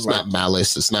just going It's like not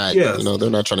malice. It's not. Yeah. You know,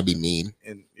 they're not trying to be mean.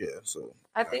 and yeah, so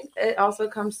I think it also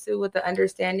comes to with the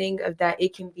understanding of that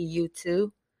it can be you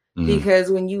too. Because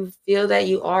when you feel that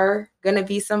you are going to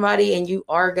be somebody and you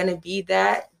are going to be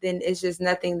that, then it's just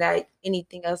nothing that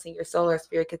anything else in your soul or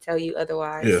spirit could tell you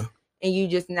otherwise. Yeah. And you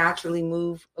just naturally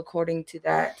move according to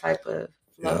that type of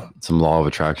flow. Some law of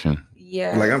attraction.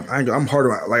 Yeah. Like I'm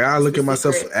hard on, like I look at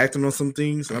myself secret. acting on some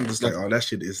things and I'm just like, oh, that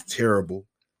shit is terrible.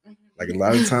 Like a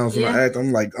lot of times when I act,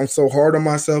 I'm like, I'm so hard on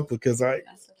myself because I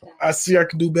see I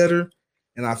can do better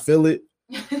and I feel it.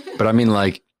 But I mean,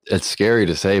 like, it's scary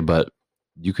to say, but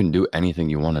you can do anything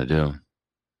you want to do.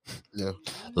 Yeah.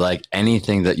 Like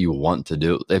anything that you want to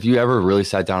do. If you ever really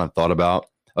sat down and thought about,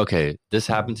 okay, this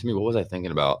happened to me. What was I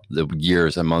thinking about the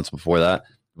years and months before that?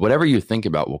 Whatever you think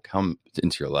about will come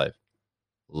into your life.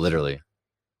 Literally.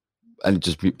 And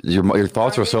just your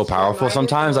thoughts are so powerful.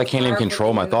 Sometimes I can't even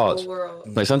control my thoughts.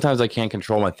 Like sometimes I can't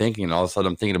control my thinking, and all of a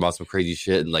sudden I'm thinking about some crazy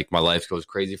shit, and like my life goes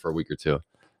crazy for a week or two.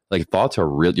 Like thoughts are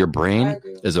real. Your brain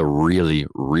is a really,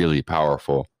 really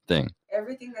powerful thing.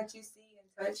 Everything that you see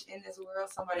and touch in this world,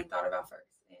 somebody thought about first.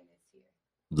 And it's here.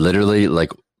 Literally,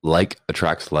 like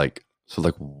attracts like. So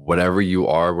like whatever you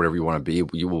are, whatever you want to be,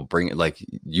 you will bring it. Like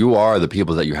you are the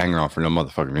people that you hang around for no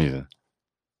motherfucking reason.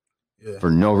 Yeah.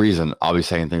 For no reason, I'll be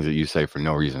saying things that you say for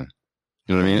no reason.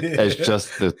 You know what I mean? It's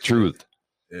just the truth.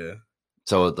 Yeah.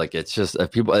 So like it's just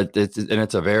people.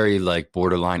 It's a very like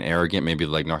borderline arrogant, maybe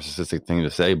like narcissistic thing to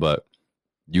say, but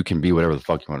you can be whatever the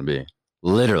fuck you want to be.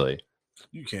 Literally,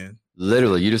 you can.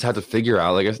 Literally, you just have to figure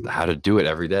out like how to do it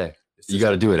every day. You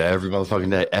got to do it every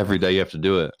motherfucking day. Every day you have to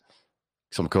do it.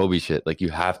 Some Kobe shit. Like you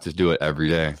have to do it every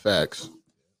day. Facts.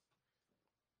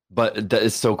 But that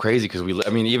is so crazy because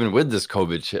even with this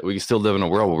COVID shit, we still live in a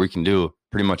world where we can do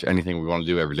pretty much anything we want to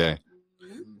do every day.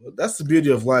 Well, that's the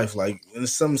beauty of life. Like, when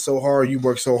it's something so hard, you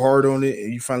work so hard on it,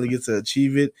 and you finally get to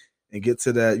achieve it and get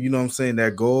to that, you know what I'm saying,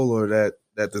 that goal or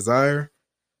that desire.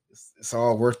 It's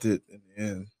all worth it in the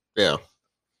end. Yeah.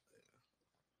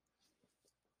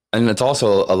 And it's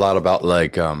also a lot about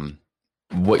like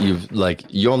what you've like.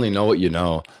 You only know what you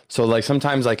know. So like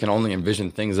sometimes I can only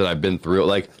envision things that I've been through,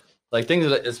 like things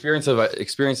that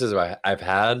experiences I've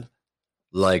had.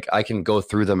 Like I can go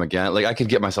through them again. Like I could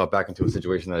get myself back into a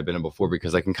situation that I've been in before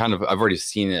because I can I've already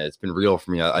seen it. It's been real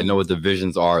for me. I know what the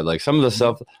visions are. Like some of the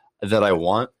stuff that I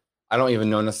want, I don't even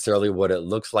know necessarily what it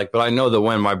looks like, but I know that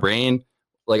when my brain,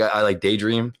 like I like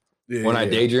daydream. Yeah, when I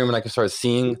daydream and I can start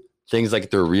seeing things like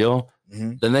they're real,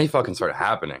 then they fucking start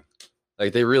happening.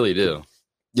 Like they really do.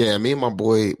 Yeah, me and my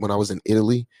boy, when I was in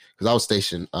Italy, because I was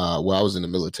stationed, I was in the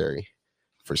military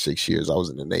for 6 years. I was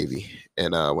in the Navy.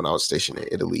 And when I was stationed in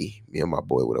Italy, me and my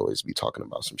boy would always be talking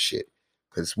about some shit.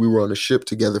 Because we were on a ship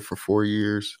together for 4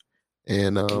 years.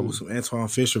 And some Antoine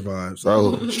Fisher vibes.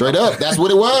 Bro, straight up. That's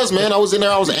what it was, man. I was in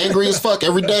there. I was angry as fuck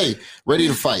every day. Ready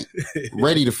to fight.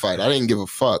 Ready to fight. I didn't give a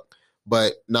fuck.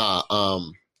 But nah,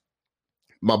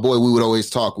 my boy, we would always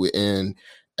talk with, and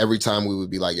every time we would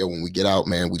be like, yo, when we get out,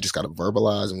 man, we just got to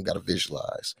verbalize and we got to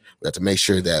visualize. We have to make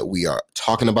sure that we are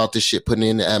talking about this shit, putting it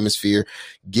in the atmosphere,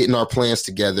 getting our plans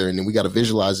together, and then we got to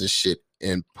visualize this shit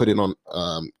and put it on,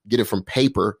 get it from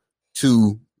paper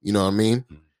to, you know what I mean?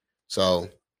 So,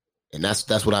 and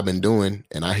that's what I've been doing.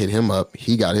 And I hit him up.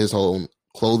 He got his whole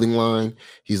clothing line.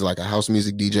 He's like a house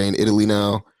music DJ in Italy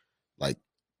now. Like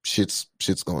shit's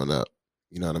going up.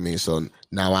 You know what I mean? So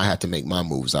now I have to make my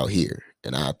moves out here,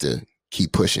 and I have to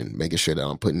keep pushing, making sure that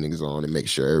I'm putting niggas on and make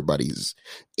sure everybody's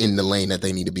in the lane that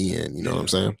they need to be in. You know what I'm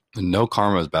saying? No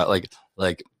karma is bad.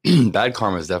 Like bad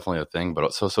karma is definitely a thing,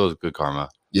 but so is good karma.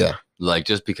 Yeah. Like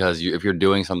just because if you're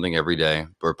doing something every day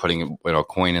or putting a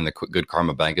coin in the good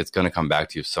karma bank, it's going to come back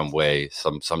to you some way,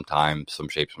 sometime, some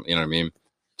shape. You know what I mean?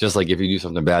 Just like if you do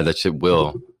something bad, that shit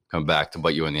will come back to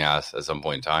bite you in the ass at some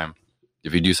point in time.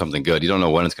 If you do something good, you don't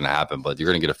know when it's going to happen, but you're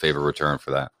going to get a favor return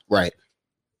for that. Right.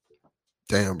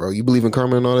 Damn, bro. You believe in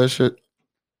karma and all that shit?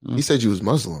 He said you was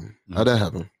Muslim. How'd that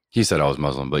happen? He said I was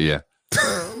Muslim, but yeah.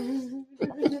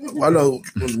 I know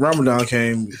when Ramadan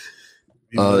came.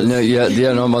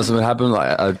 No, Muslim. It happened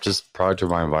I just prior to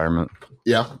my environment.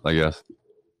 Yeah. I guess.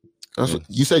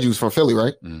 You said you was from Philly,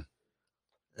 right? Mm.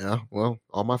 Yeah, well,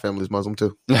 all my family's Muslim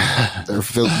too. They're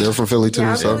from Philly too.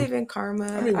 Yeah, I so. believe in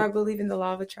karma. I believe in the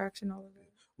law of attraction. All of it.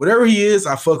 Whatever he is,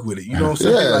 I fuck with it. You know what I'm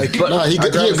saying? Yeah, like, nah, he a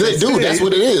good dude. That's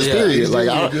what it is. Yeah, period. Like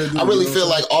I really dude, feel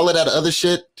like all of that other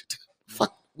shit.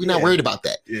 Fuck, we're not worried about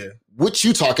that. Yeah. What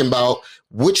you talking about?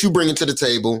 What you bringing to the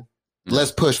table?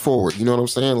 Let's push forward. You know what I'm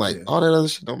saying? Like all that other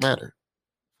shit don't matter.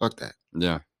 Fuck that.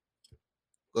 Yeah.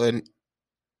 Go ahead.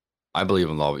 I believe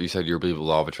in law. You said you believe in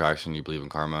law of attraction. You believe in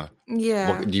karma.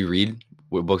 Yeah. Do you read?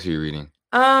 What books are you reading?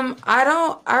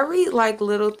 I read like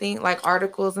little things like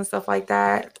articles and stuff like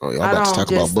that. Oh, y'all I about to don't talk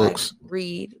just about books. like,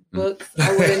 read books.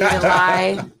 I wouldn't even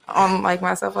lie on like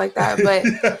myself like that.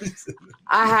 But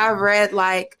I have read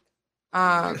like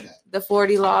the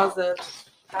 40 Laws of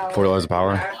Power. 40 Laws of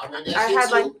Power.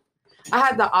 I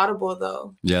had the Audible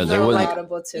though. Yeah, So, there was. like,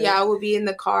 Audible too. yeah, I would be in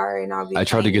the car and I'll be. I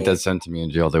tried to get playing that it. sent to me in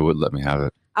jail. They wouldn't let me have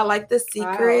it. I like The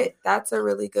Secret. That's a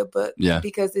really good book. Yeah.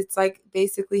 Because it's like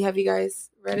basically. Have you guys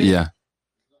read it? Yeah,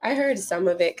 I heard some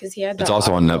of it because he had. it's the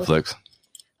also on Audible. Netflix.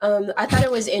 I thought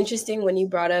it was interesting when you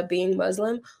brought up being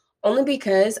Muslim, only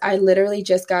because I literally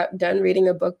just got done reading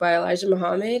a book by Elijah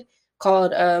Muhammad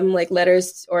called like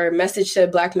Letters or Message to a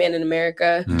Black Man in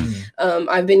America.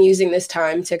 I've been using this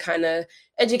time to kind of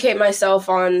educate myself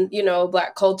on,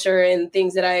 Black culture and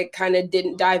things that I kind of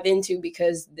didn't dive into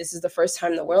because this is the first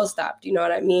time the world stopped. You know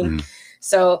what I mean?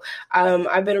 So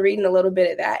I've been reading a little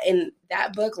bit of that, and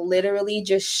that book literally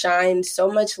just shined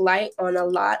so much light on a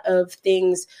lot of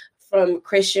things from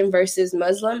Christian versus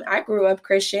Muslim. I grew up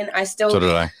Christian. So did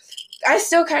I. I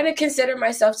still kind of consider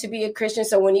myself to be a Christian.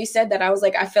 So when you said that, I was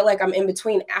like, I feel like I'm in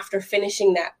between after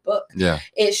finishing that book. Yeah.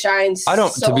 It shines.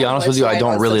 To be honest with you, I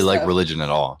don't really like religion. religion at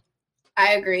all.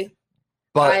 I agree.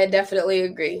 But I definitely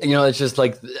agree. it's just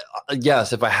like,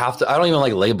 yes, if I have to, I don't even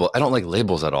like label. I don't like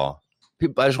labels at all.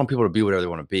 I just want people to be whatever they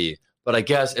want to be. But I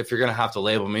guess if you're going to have to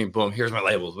label me, boom, here's my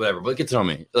labels, whatever. But get to know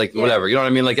me, whatever. You know what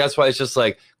I mean? Like, that's why it's just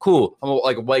like, cool. I'm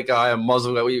like a white guy, a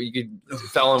Muslim guy. You could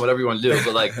felon, whatever you want to do.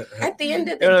 But like, at the end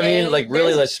of the you know what day, I mean? Like,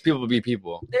 really, let's people be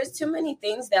people. There's too many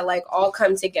things that like all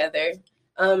come together.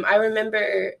 I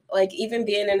remember like even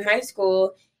being in high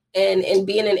school and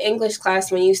being in English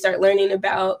class when you start learning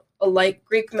about like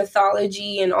Greek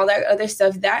mythology and all that other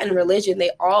stuff, that and religion, they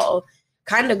all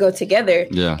kind of go together.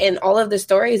 Yeah. And all of the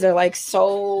stories are like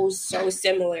so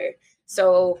similar.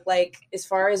 So like as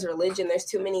far as religion, there's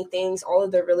too many things. All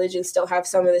of the religions still have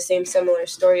some of the same similar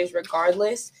stories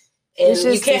regardless. And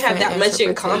you can't have that much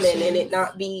in common and it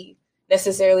not be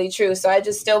necessarily true. So I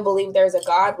just still believe there's a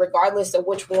God regardless of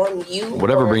which one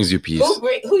whatever brings you peace.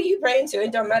 Who you praying to,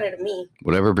 it don't matter to me.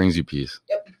 Whatever brings you peace.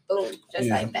 Yep. Boom. Just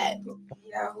like that.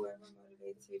 Yeah, whoever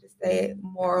motivates you to stay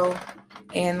moral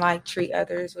and like treat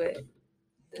others with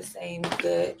the same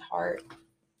good heart.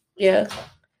 Yeah.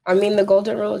 I mean, the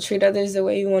golden rule, treat others the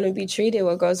way you want to be treated.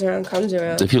 What goes around comes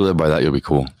around. If you live by that, you'll be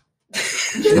cool.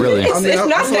 Really? It's not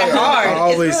that hard. I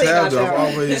always It's really have. not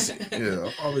I've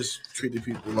that always treated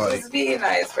people like. Just be a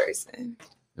nice person.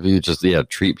 If you just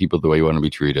treat people the way you want to be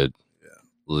treated. Yeah.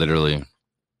 Literally.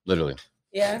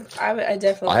 Yeah, I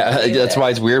definitely. agree that's with why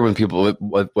it's weird when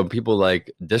people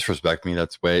like disrespect me.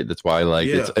 That's why like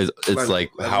it's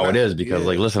like how it is because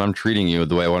like listen, I'm treating you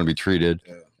the way I want to be treated,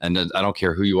 and I don't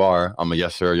care who you are. I'm a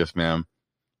yes sir, yes ma'am.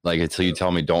 Like until you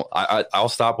tell me don't, I'll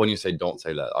stop when you say don't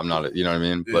say that. I'm not, you know what I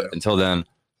mean. But until then,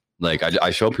 like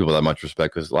I show people that much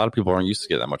respect because a lot of people aren't used to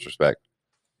get that much respect.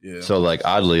 Yeah. So like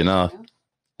oddly enough.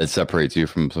 It separates you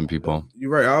from some people. You're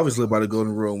right. I always live by the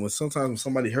golden rule. When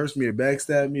somebody hurts me or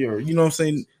backstab me, or you know what I'm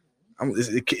saying,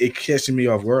 it catching me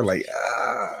off guard. Like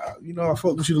I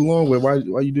fuck with you the long way.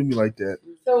 Why you do me like that?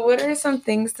 So, what are some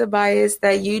things, Tobias,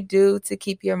 that you do to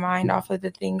keep your mind off of the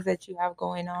things that you have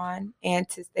going on and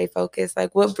to stay focused?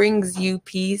 Like, what brings you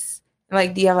peace?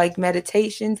 Like, do you have like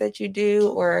meditations that you do,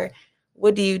 or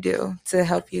what do you do to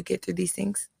help you get through these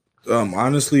things?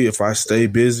 Honestly, if I stay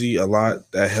busy a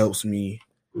lot, that helps me.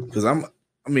 Because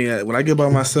when I get by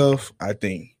myself, I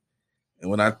think. And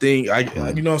when I think,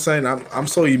 you know what I'm saying? I'm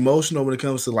so emotional when it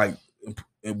comes to like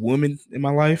women in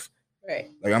my life. Right.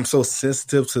 Like I'm so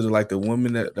sensitive to the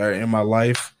women that are in my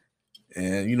life.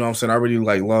 And you know what I'm saying? I already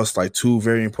like lost like 2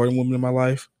 very important women in my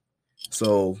life.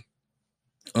 So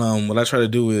what I try to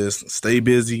do is stay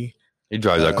busy. He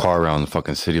drives that car around the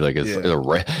fucking city like it's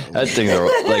that thing's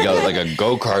like a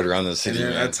go-kart around the city.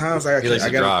 And at times I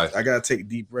gotta take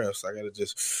deep breaths. I gotta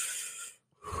just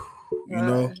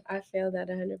I feel that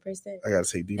 100%. I gotta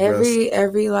take deep breaths.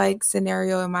 Every like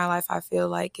scenario in my life I feel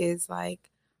like is like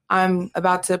I'm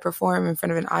about to perform in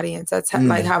front of an audience. That's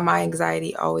like how my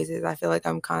anxiety always is. I feel like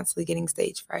I'm constantly getting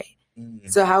stage fright.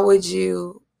 So how would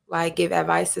you like give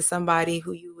advice to somebody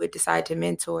who you would decide to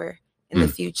mentor in the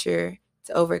future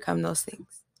to overcome those things?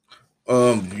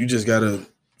 You just gotta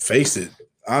face it.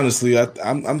 Honestly,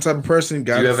 I'm the type of person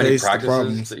do you have any face practices the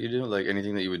problems that you do? Like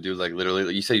anything that you would do? Like literally,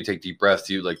 like you say you take deep breaths.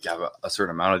 Do you like have a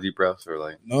certain amount of deep breaths or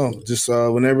like? No, just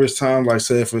whenever it's time. Like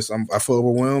say if I feel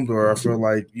overwhelmed or I feel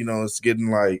like it's getting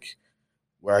like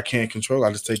where I can't control,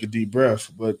 I just take a deep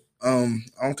breath. But I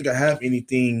don't think I have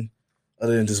anything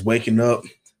other than just waking up,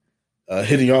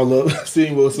 hitting y'all up,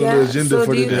 seeing what's on the agenda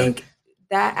for the day.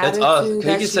 that That's attitude us. He that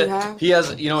can you say have. he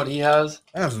has. You know what he has?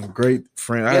 I have some great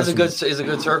friends. He has a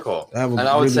good circle. I have a And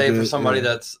I would really say for good- somebody yeah.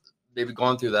 that's maybe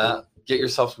going through that, get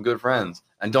yourself some good friends,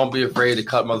 and don't be afraid to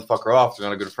cut motherfucker off to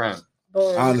not a good friend.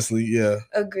 Boom. Honestly, yeah.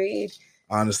 Agreed.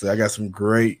 Honestly, I got some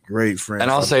great friends. And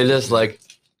I'll say this, like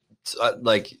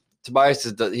Tobias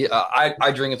is.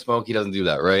 I drink and smoke. He doesn't do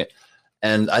that, right?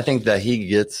 And I think that he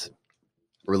gets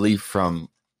relief from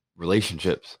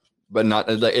relationships, but not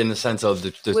in the sense of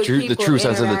the With true people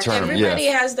sense of the interacting. term. Everybody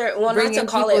Yeah, has their, well, not Bringing to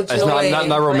call people it joy. it's not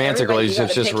but romantic everybody, you relationships,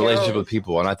 gotta just pick your relationship own. with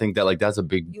people. And I think that that's a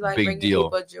big You like big bringing deal.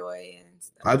 people joy and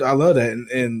stuff. I love that,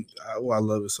 and I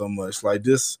love it so much. Like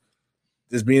just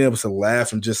being able to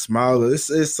laugh and just smile.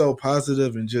 It's so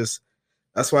positive, and just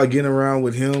that's why getting around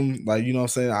with him, like you know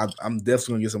what I'm saying. I'm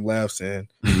definitely gonna get some laughs in,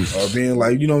 or being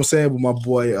like you know what I'm saying with my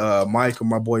boy Mike or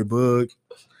my boy Bug,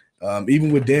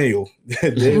 even with Daniel.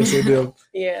 Daniel said them.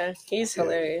 Yeah, he's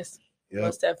hilarious. Yeah.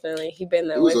 Most definitely. He's been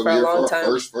that He way was for over a here long for a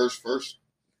time. first.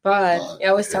 But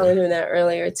I was telling him that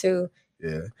earlier too.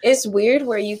 Yeah. It's weird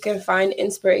where you can find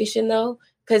inspiration though.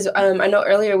 Because I know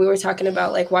earlier we were talking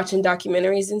about like watching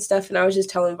documentaries and stuff. And I was just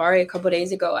telling Vari a couple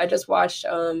days ago, I just watched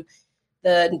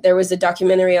there was a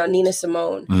documentary on Nina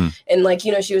Simone. And like,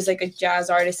 you know, she was like a jazz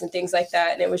artist and things like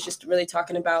that. And it was just really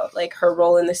talking about like her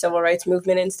role in the civil rights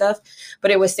movement and stuff.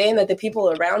 But it was saying that the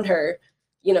people around her,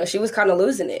 you know, she was kind of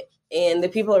losing it. And the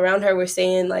people around her were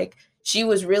saying like she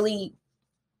was really,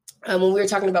 when we were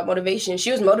talking about motivation,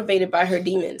 she was motivated by her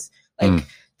demons. Like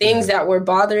things that were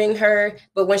bothering her,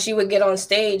 but when she would get on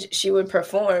stage, she would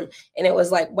perform, and it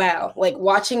was like, wow, like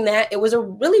watching that, it was a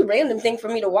really random thing for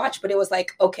me to watch, but it was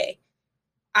like, okay,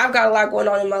 I've got a lot going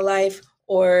on in my life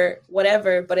or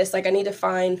whatever, but it's like, I need to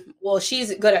find, well,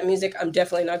 she's good at music. I'm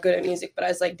definitely not good at music, but I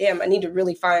was like, damn, I need to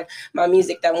really find my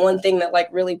music, that one thing that like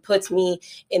really puts me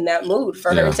in that mood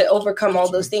for her to overcome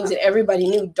all those things. And everybody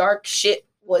knew dark shit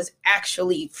was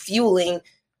actually fueling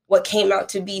what came out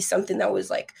to be something that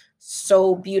was like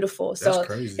so beautiful. So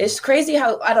it's crazy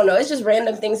how, I don't know, it's just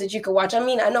random things that you could watch. I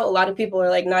mean, I know a lot of people are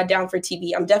like not down for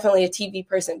TV. I'm definitely a TV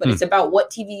person, but it's about what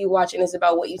TV you watch and it's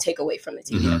about what you take away from the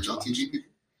TV.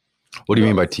 What do you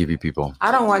mean by TV people?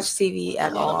 I don't watch TV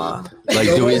at all. Like,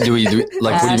 do we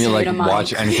like? What do you mean, like,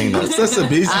 watch anything? That's a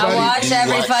busy I watch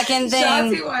every fucking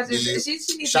thing.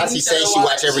 Shotzi says she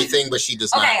watch everything, but she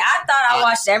does not. Okay, I thought I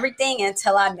watched everything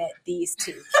until I met these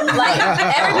two. Like,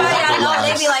 everybody I know,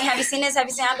 they be like, have you seen this? Have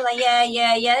you seen that? I'd be like, yeah.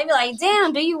 They be like,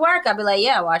 damn, do you work? I'd be like,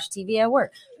 yeah, I watch TV at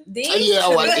work. I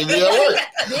watch TV at work.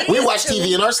 We watch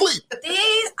TV in our sleep.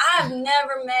 I've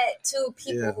never met two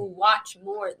people who watch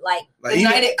more like the even,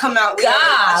 night it come out.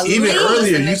 God, even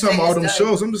earlier, you talking about all them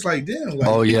shows. I'm just like, damn. Like,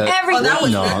 oh yeah, everything.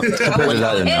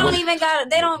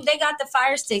 They got the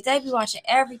Fire Stick. They be watching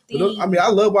everything. I mean, I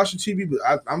love watching TV, but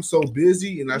I'm so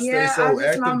busy and I stay so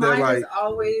active that like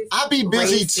I be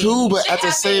busy too, but at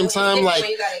the same time, like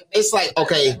it's like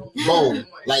okay, boom,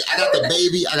 like I got the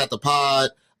baby, I got the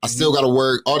pod. I still got to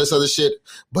work, all this other shit,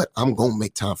 but I'm going to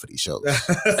make time for these shows. Same.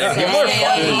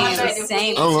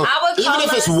 Even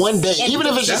if it's one day, even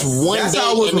if it's just one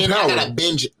day, and then I got to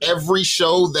binge every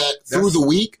show through the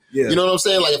week. Yeah. You know what I'm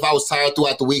saying? Like if I was tired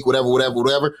throughout the week, whatever.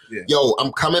 Yeah. Yo,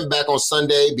 I'm coming back on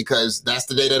Sunday because that's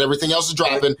the day that everything else is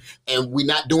dropping, and we're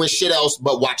not doing shit else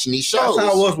but watching these shows. That's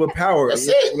how it was with Power. That's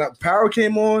it. When Power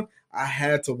came on, I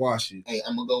had to watch it. Hey,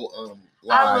 I'm going to go...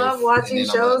 I love watching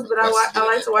shows, but I like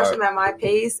to watch them at my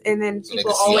pace, and then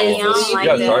people always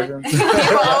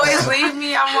leave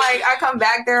me. I'm like, I come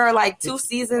back there like 2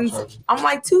 seasons. I'm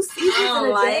like 2 seasons. I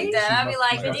don't like that. I'd be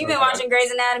like, you've been watching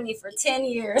Grey's Anatomy for 10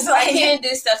 years. Like, I can't do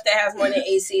stuff that has more than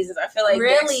 8 seasons. I feel like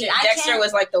really, Dexter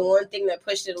was like the one thing that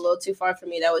pushed it a little too far for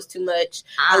me. That was too much.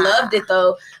 I loved it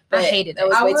though, but I hated it. That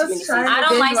was way too many seasons. I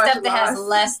don't like stuff that has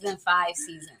less than 5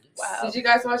 seasons. Wow. Did you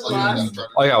guys watch Lost?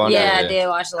 Oh yeah, I did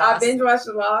watch Lost. I binge watched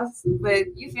Lost, but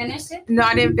you finished it? No,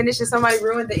 I didn't finish it. Somebody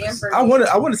ruined the end for me. I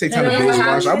want to take time to binge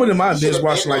watch. I wouldn't mind binge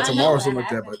watching like tomorrow or something like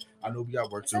that, but I know we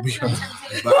got work too.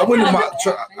 But I would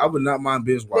not mind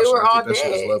binge watching. They were all that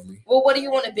shit is lovely. Well, what do you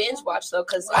want to binge watch though?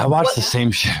 Because I watch the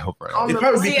same shit over. It'd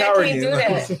probably be Power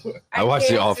again. I watch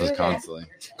The Office constantly.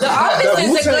 The Office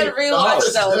is a good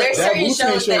rewatch though. There's certain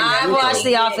shows that I watched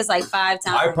The Office like 5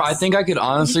 times. I think I could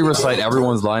honestly recite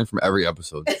everyone's line from every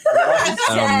episode. And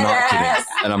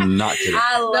I'm not kidding.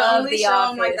 I love The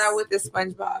Office. Like that with the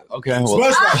SpongeBob. Okay, well, I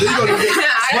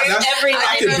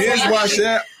can binge watch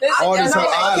that all the time.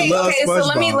 I love SpongeBob. So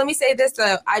let me say this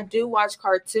though. I do watch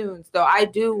cartoons though. I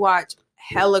do watch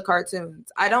hella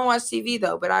cartoons. I don't watch TV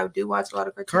though, but I do watch a lot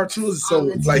of cartoons. Cartoons, so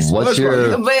like SpongeBob. What's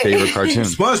your favorite cartoon?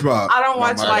 SpongeBob. I don't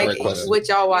watch like what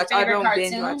y'all watch. I don't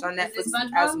Favorite binge cartoon? watch on Is it Netflix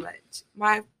SpongeBob? as much.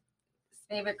 My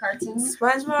Favorite cartoons?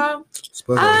 SpongeBob.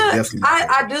 SpongeBob is definitely my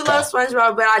I favorite. do love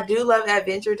SpongeBob, but I do love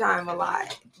Adventure Time a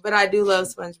lot. But I do love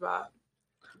SpongeBob.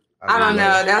 I don't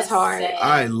know. That's hard.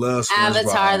 I love SpongeBob.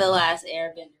 Avatar: The Last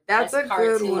Airbender. That's a good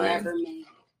cartoon one. ever made.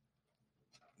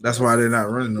 That's why they're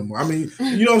not running no more. I mean,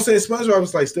 you know what I'm saying? SpongeBob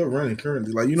is like still running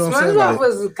currently. Like, you know what I'm saying? SpongeBob Like,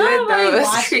 was good though.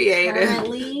 It's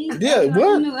creative. yeah,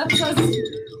 what?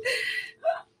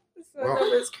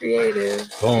 SpongeBob is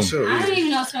creative. Boom. Sure, I yeah. didn't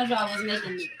even know SpongeBob was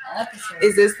making new episodes.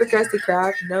 Is this the Krusty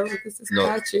Krab? No, this is No.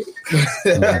 Patrick.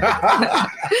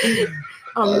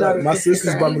 I'm not a My Krusty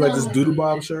sister's Krab. bought me like this Doodle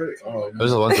Bob shirt. Oh,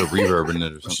 There's a bunch of reverb in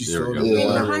it or She something. There we sold go. it. Yeah.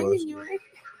 Whatever Behind it was. you, right?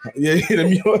 Yeah,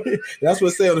 that's what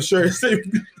it say on the shirt. It say,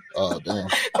 Oh damn.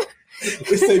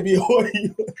 it say be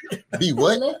horny. Be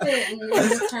what? Lift it and then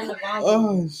just turn the volume.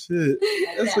 Oh shit.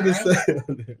 Like That's that, what it right? say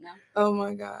on there. Oh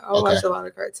my god, I Okay. watch a lot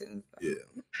of cartoons. Yeah. Is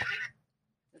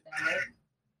that right?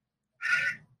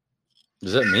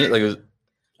 Is that me? Like,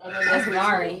 That's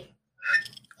Mari.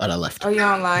 Oh, I left. Oh, you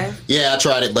on live? Yeah, I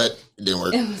tried it, but it didn't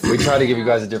work. we try to give you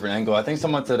guys a different angle. I think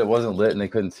someone said it wasn't lit and they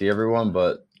couldn't see everyone,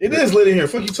 but It is lit in here.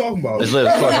 Fuck you talking about? it's lit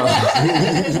as fuck.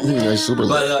 Yeah, it's super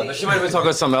lit. But she might have been talking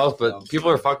about something else, but people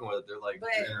are fucking with it. They're like But-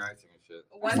 interacting and shit.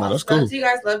 No, that's cool. Do you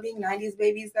guys love being 90s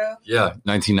babies though? Yeah,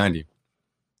 1990.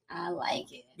 I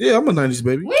like it. Yeah, I'm a 90s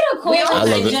baby. We the cool I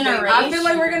love it. generation. I feel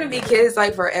like we're gonna be kids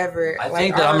like forever. I Like,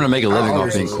 think that I'm gonna make a living our-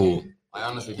 off being cool. I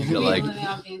honestly think that like Living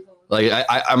off being cool.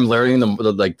 I'm learning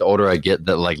the older I get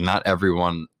that like not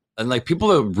everyone and like people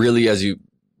that really as you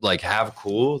like have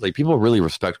cool like people really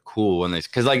respect cool when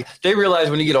because like they realize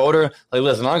when you get older like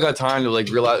listen I don't got time to like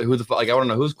realize who the fuck like I want to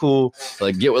know who's cool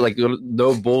like get with like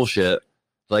no bullshit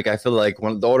like I feel like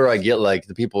when the older I get like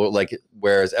the people like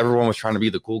whereas everyone was trying to be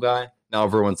the cool guy now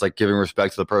everyone's like giving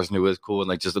respect to the person who is cool and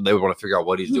like just they would want to figure out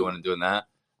what he's doing and doing that.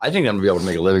 I think I'm gonna be able to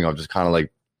make a living off just kind of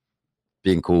like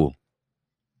being cool.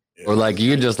 Or like you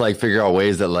can just like figure out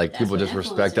ways that like people just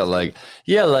respect that like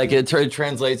yeah like it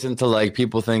translates into like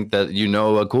people think that you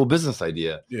know a cool business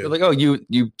idea. Yeah. They're like oh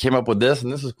you came up with this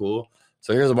and this is cool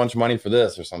so here's a bunch of money for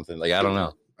this or something like I don't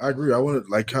know. I agree. I want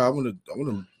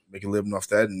to make a living off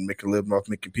that and make a living off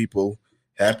making people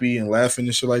happy and laughing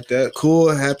and shit like that.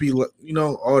 Cool, happy, you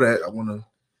know, all that. I want to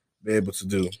be able to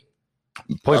do.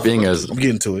 Point being is I'm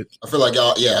getting to it. I feel like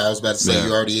y'all. Yeah, I was about to say Yeah.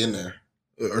 you're already in there.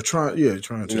 Or trying to. You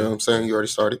know what I'm saying? You already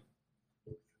started.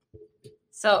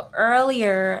 So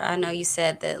earlier, I know you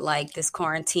said that like this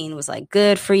quarantine was like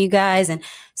good for you guys. And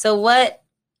so what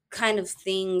kind of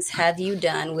things have you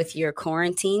done with your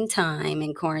quarantine time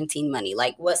and quarantine money?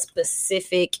 Like what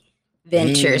specific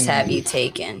ventures have you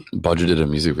taken? budgeted a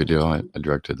music video. I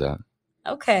directed that.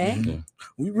 Okay. Yeah.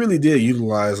 We really did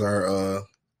utilize our a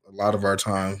lot of our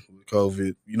time with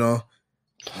COVID, you know.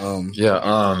 Yeah.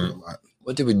 a lot.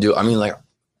 What did we do? I mean like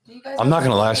I'm not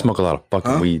gonna lie I smoke a lot of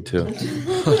fucking weed too. Do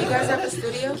you guys have a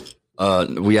studio?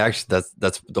 We actually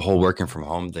that's the whole working from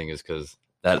home thing is because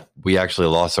that we actually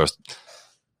lost our.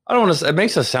 I don't want to. It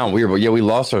makes us sound weird, but yeah, we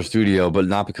lost our studio, but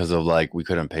not because of like we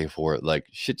couldn't pay for it. Like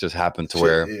shit just happened to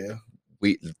where Yeah.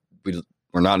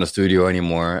 we're not in a studio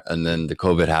anymore, and then the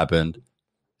COVID happened.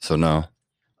 So no.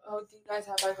 Oh, do you guys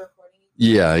have like recording?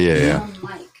 Yeah.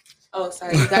 Oh,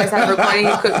 sorry. You guys have recording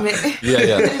equipment?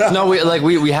 Yeah. No, we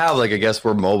have like I guess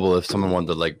we're mobile. If someone wanted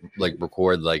to like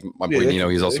record, like my boy, Yeah, you know,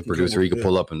 he's they also a can producer. come He up, could yeah.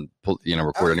 pull up and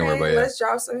record anywhere. But yeah. Let's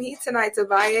drop some heat tonight,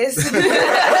 Tobias. You're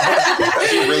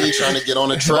really trying to get on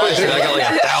the track. I got like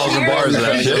 1,000 bars of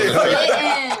that shit.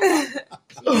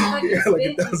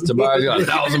 Tobias got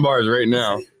 1,000 bars right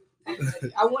now.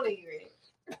 I want to hear it.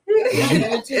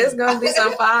 It's gonna be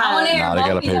some fire. Nah, they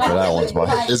gotta pay for that one,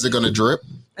 Tobias. Is it gonna drip?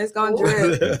 It's gonna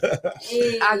drip.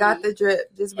 I got the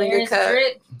drip. Just bring a cup.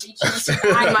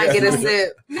 I might get a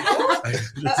sip.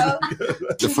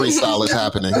 The freestyle is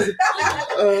happening.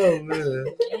 Oh man.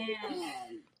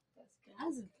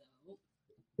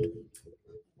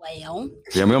 Well,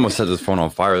 Yeah, we almost set this phone on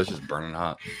fire. It's just burning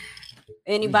hot.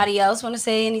 anybody else want to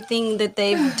say anything that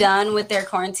they've done with their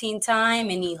quarantine time?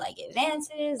 Any like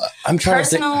advances? I'm trying to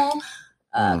think.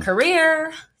 Personal,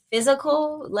 career,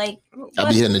 physical, like I'll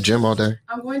be hitting the gym all day.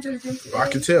 I'm going to the gym today. I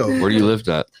can tell. Where do you live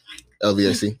at?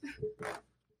 LVAC.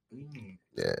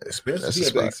 Yeah, Expensive. That's He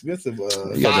the got the spot. expensive.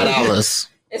 $5.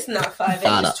 It's not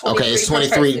 $5. Okay, it's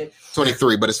 23.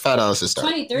 23, but it's $5 to start.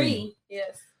 23.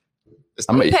 Yes.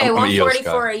 We pay I'm a EOS $144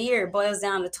 guy. a year, boils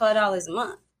down to $12 a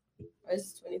month.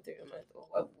 It's 23 a month.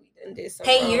 What we done did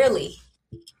something Pay wrong. yearly.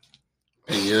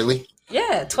 Pay yearly?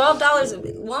 Yeah, $12,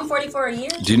 $144 a year.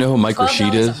 Do you know who Mike $12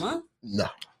 Rashid a is? month? No,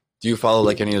 Do you follow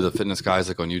like any of the fitness guys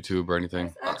like on YouTube or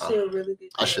anything? That's actually a really good.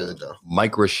 I should though.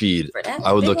 Mike Rashid. For that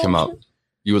I would big look him old up.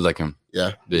 You would like him.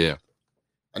 Yeah. Yeah.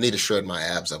 I need to shred my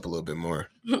abs up a little bit more.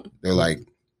 They're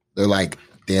like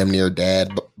damn near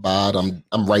dad bod.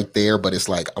 I'm right there, but it's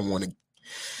like I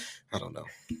don't know.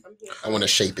 I want to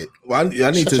shape it. Well,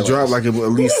 I need to drop like at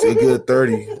least a good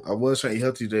 30. I was trying to eat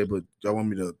healthy today, but y'all want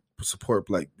me to support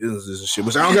black businesses and shit,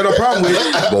 which I don't got no problem with.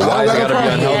 Well, why is it gotta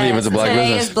be unhealthy if it's a black Today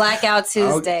business? is Blackout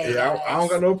Tuesday. I don't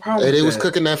got no problem. Hey, they with was that.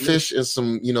 cooking that fish in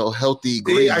some, healthy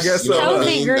grease. I guess so. You know what I Healthy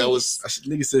mean? grease. That was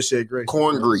Nigga said shit great.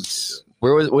 corn grease.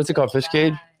 What's it called? Fish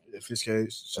Cage? Yeah, Fish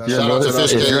Cage. Shout out to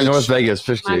Fish If you're in Cage. North Vegas,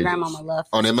 Fish My Cage. grandmama loved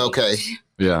On MLK.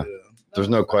 Yeah, there's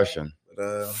no question.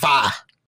 But, Fire.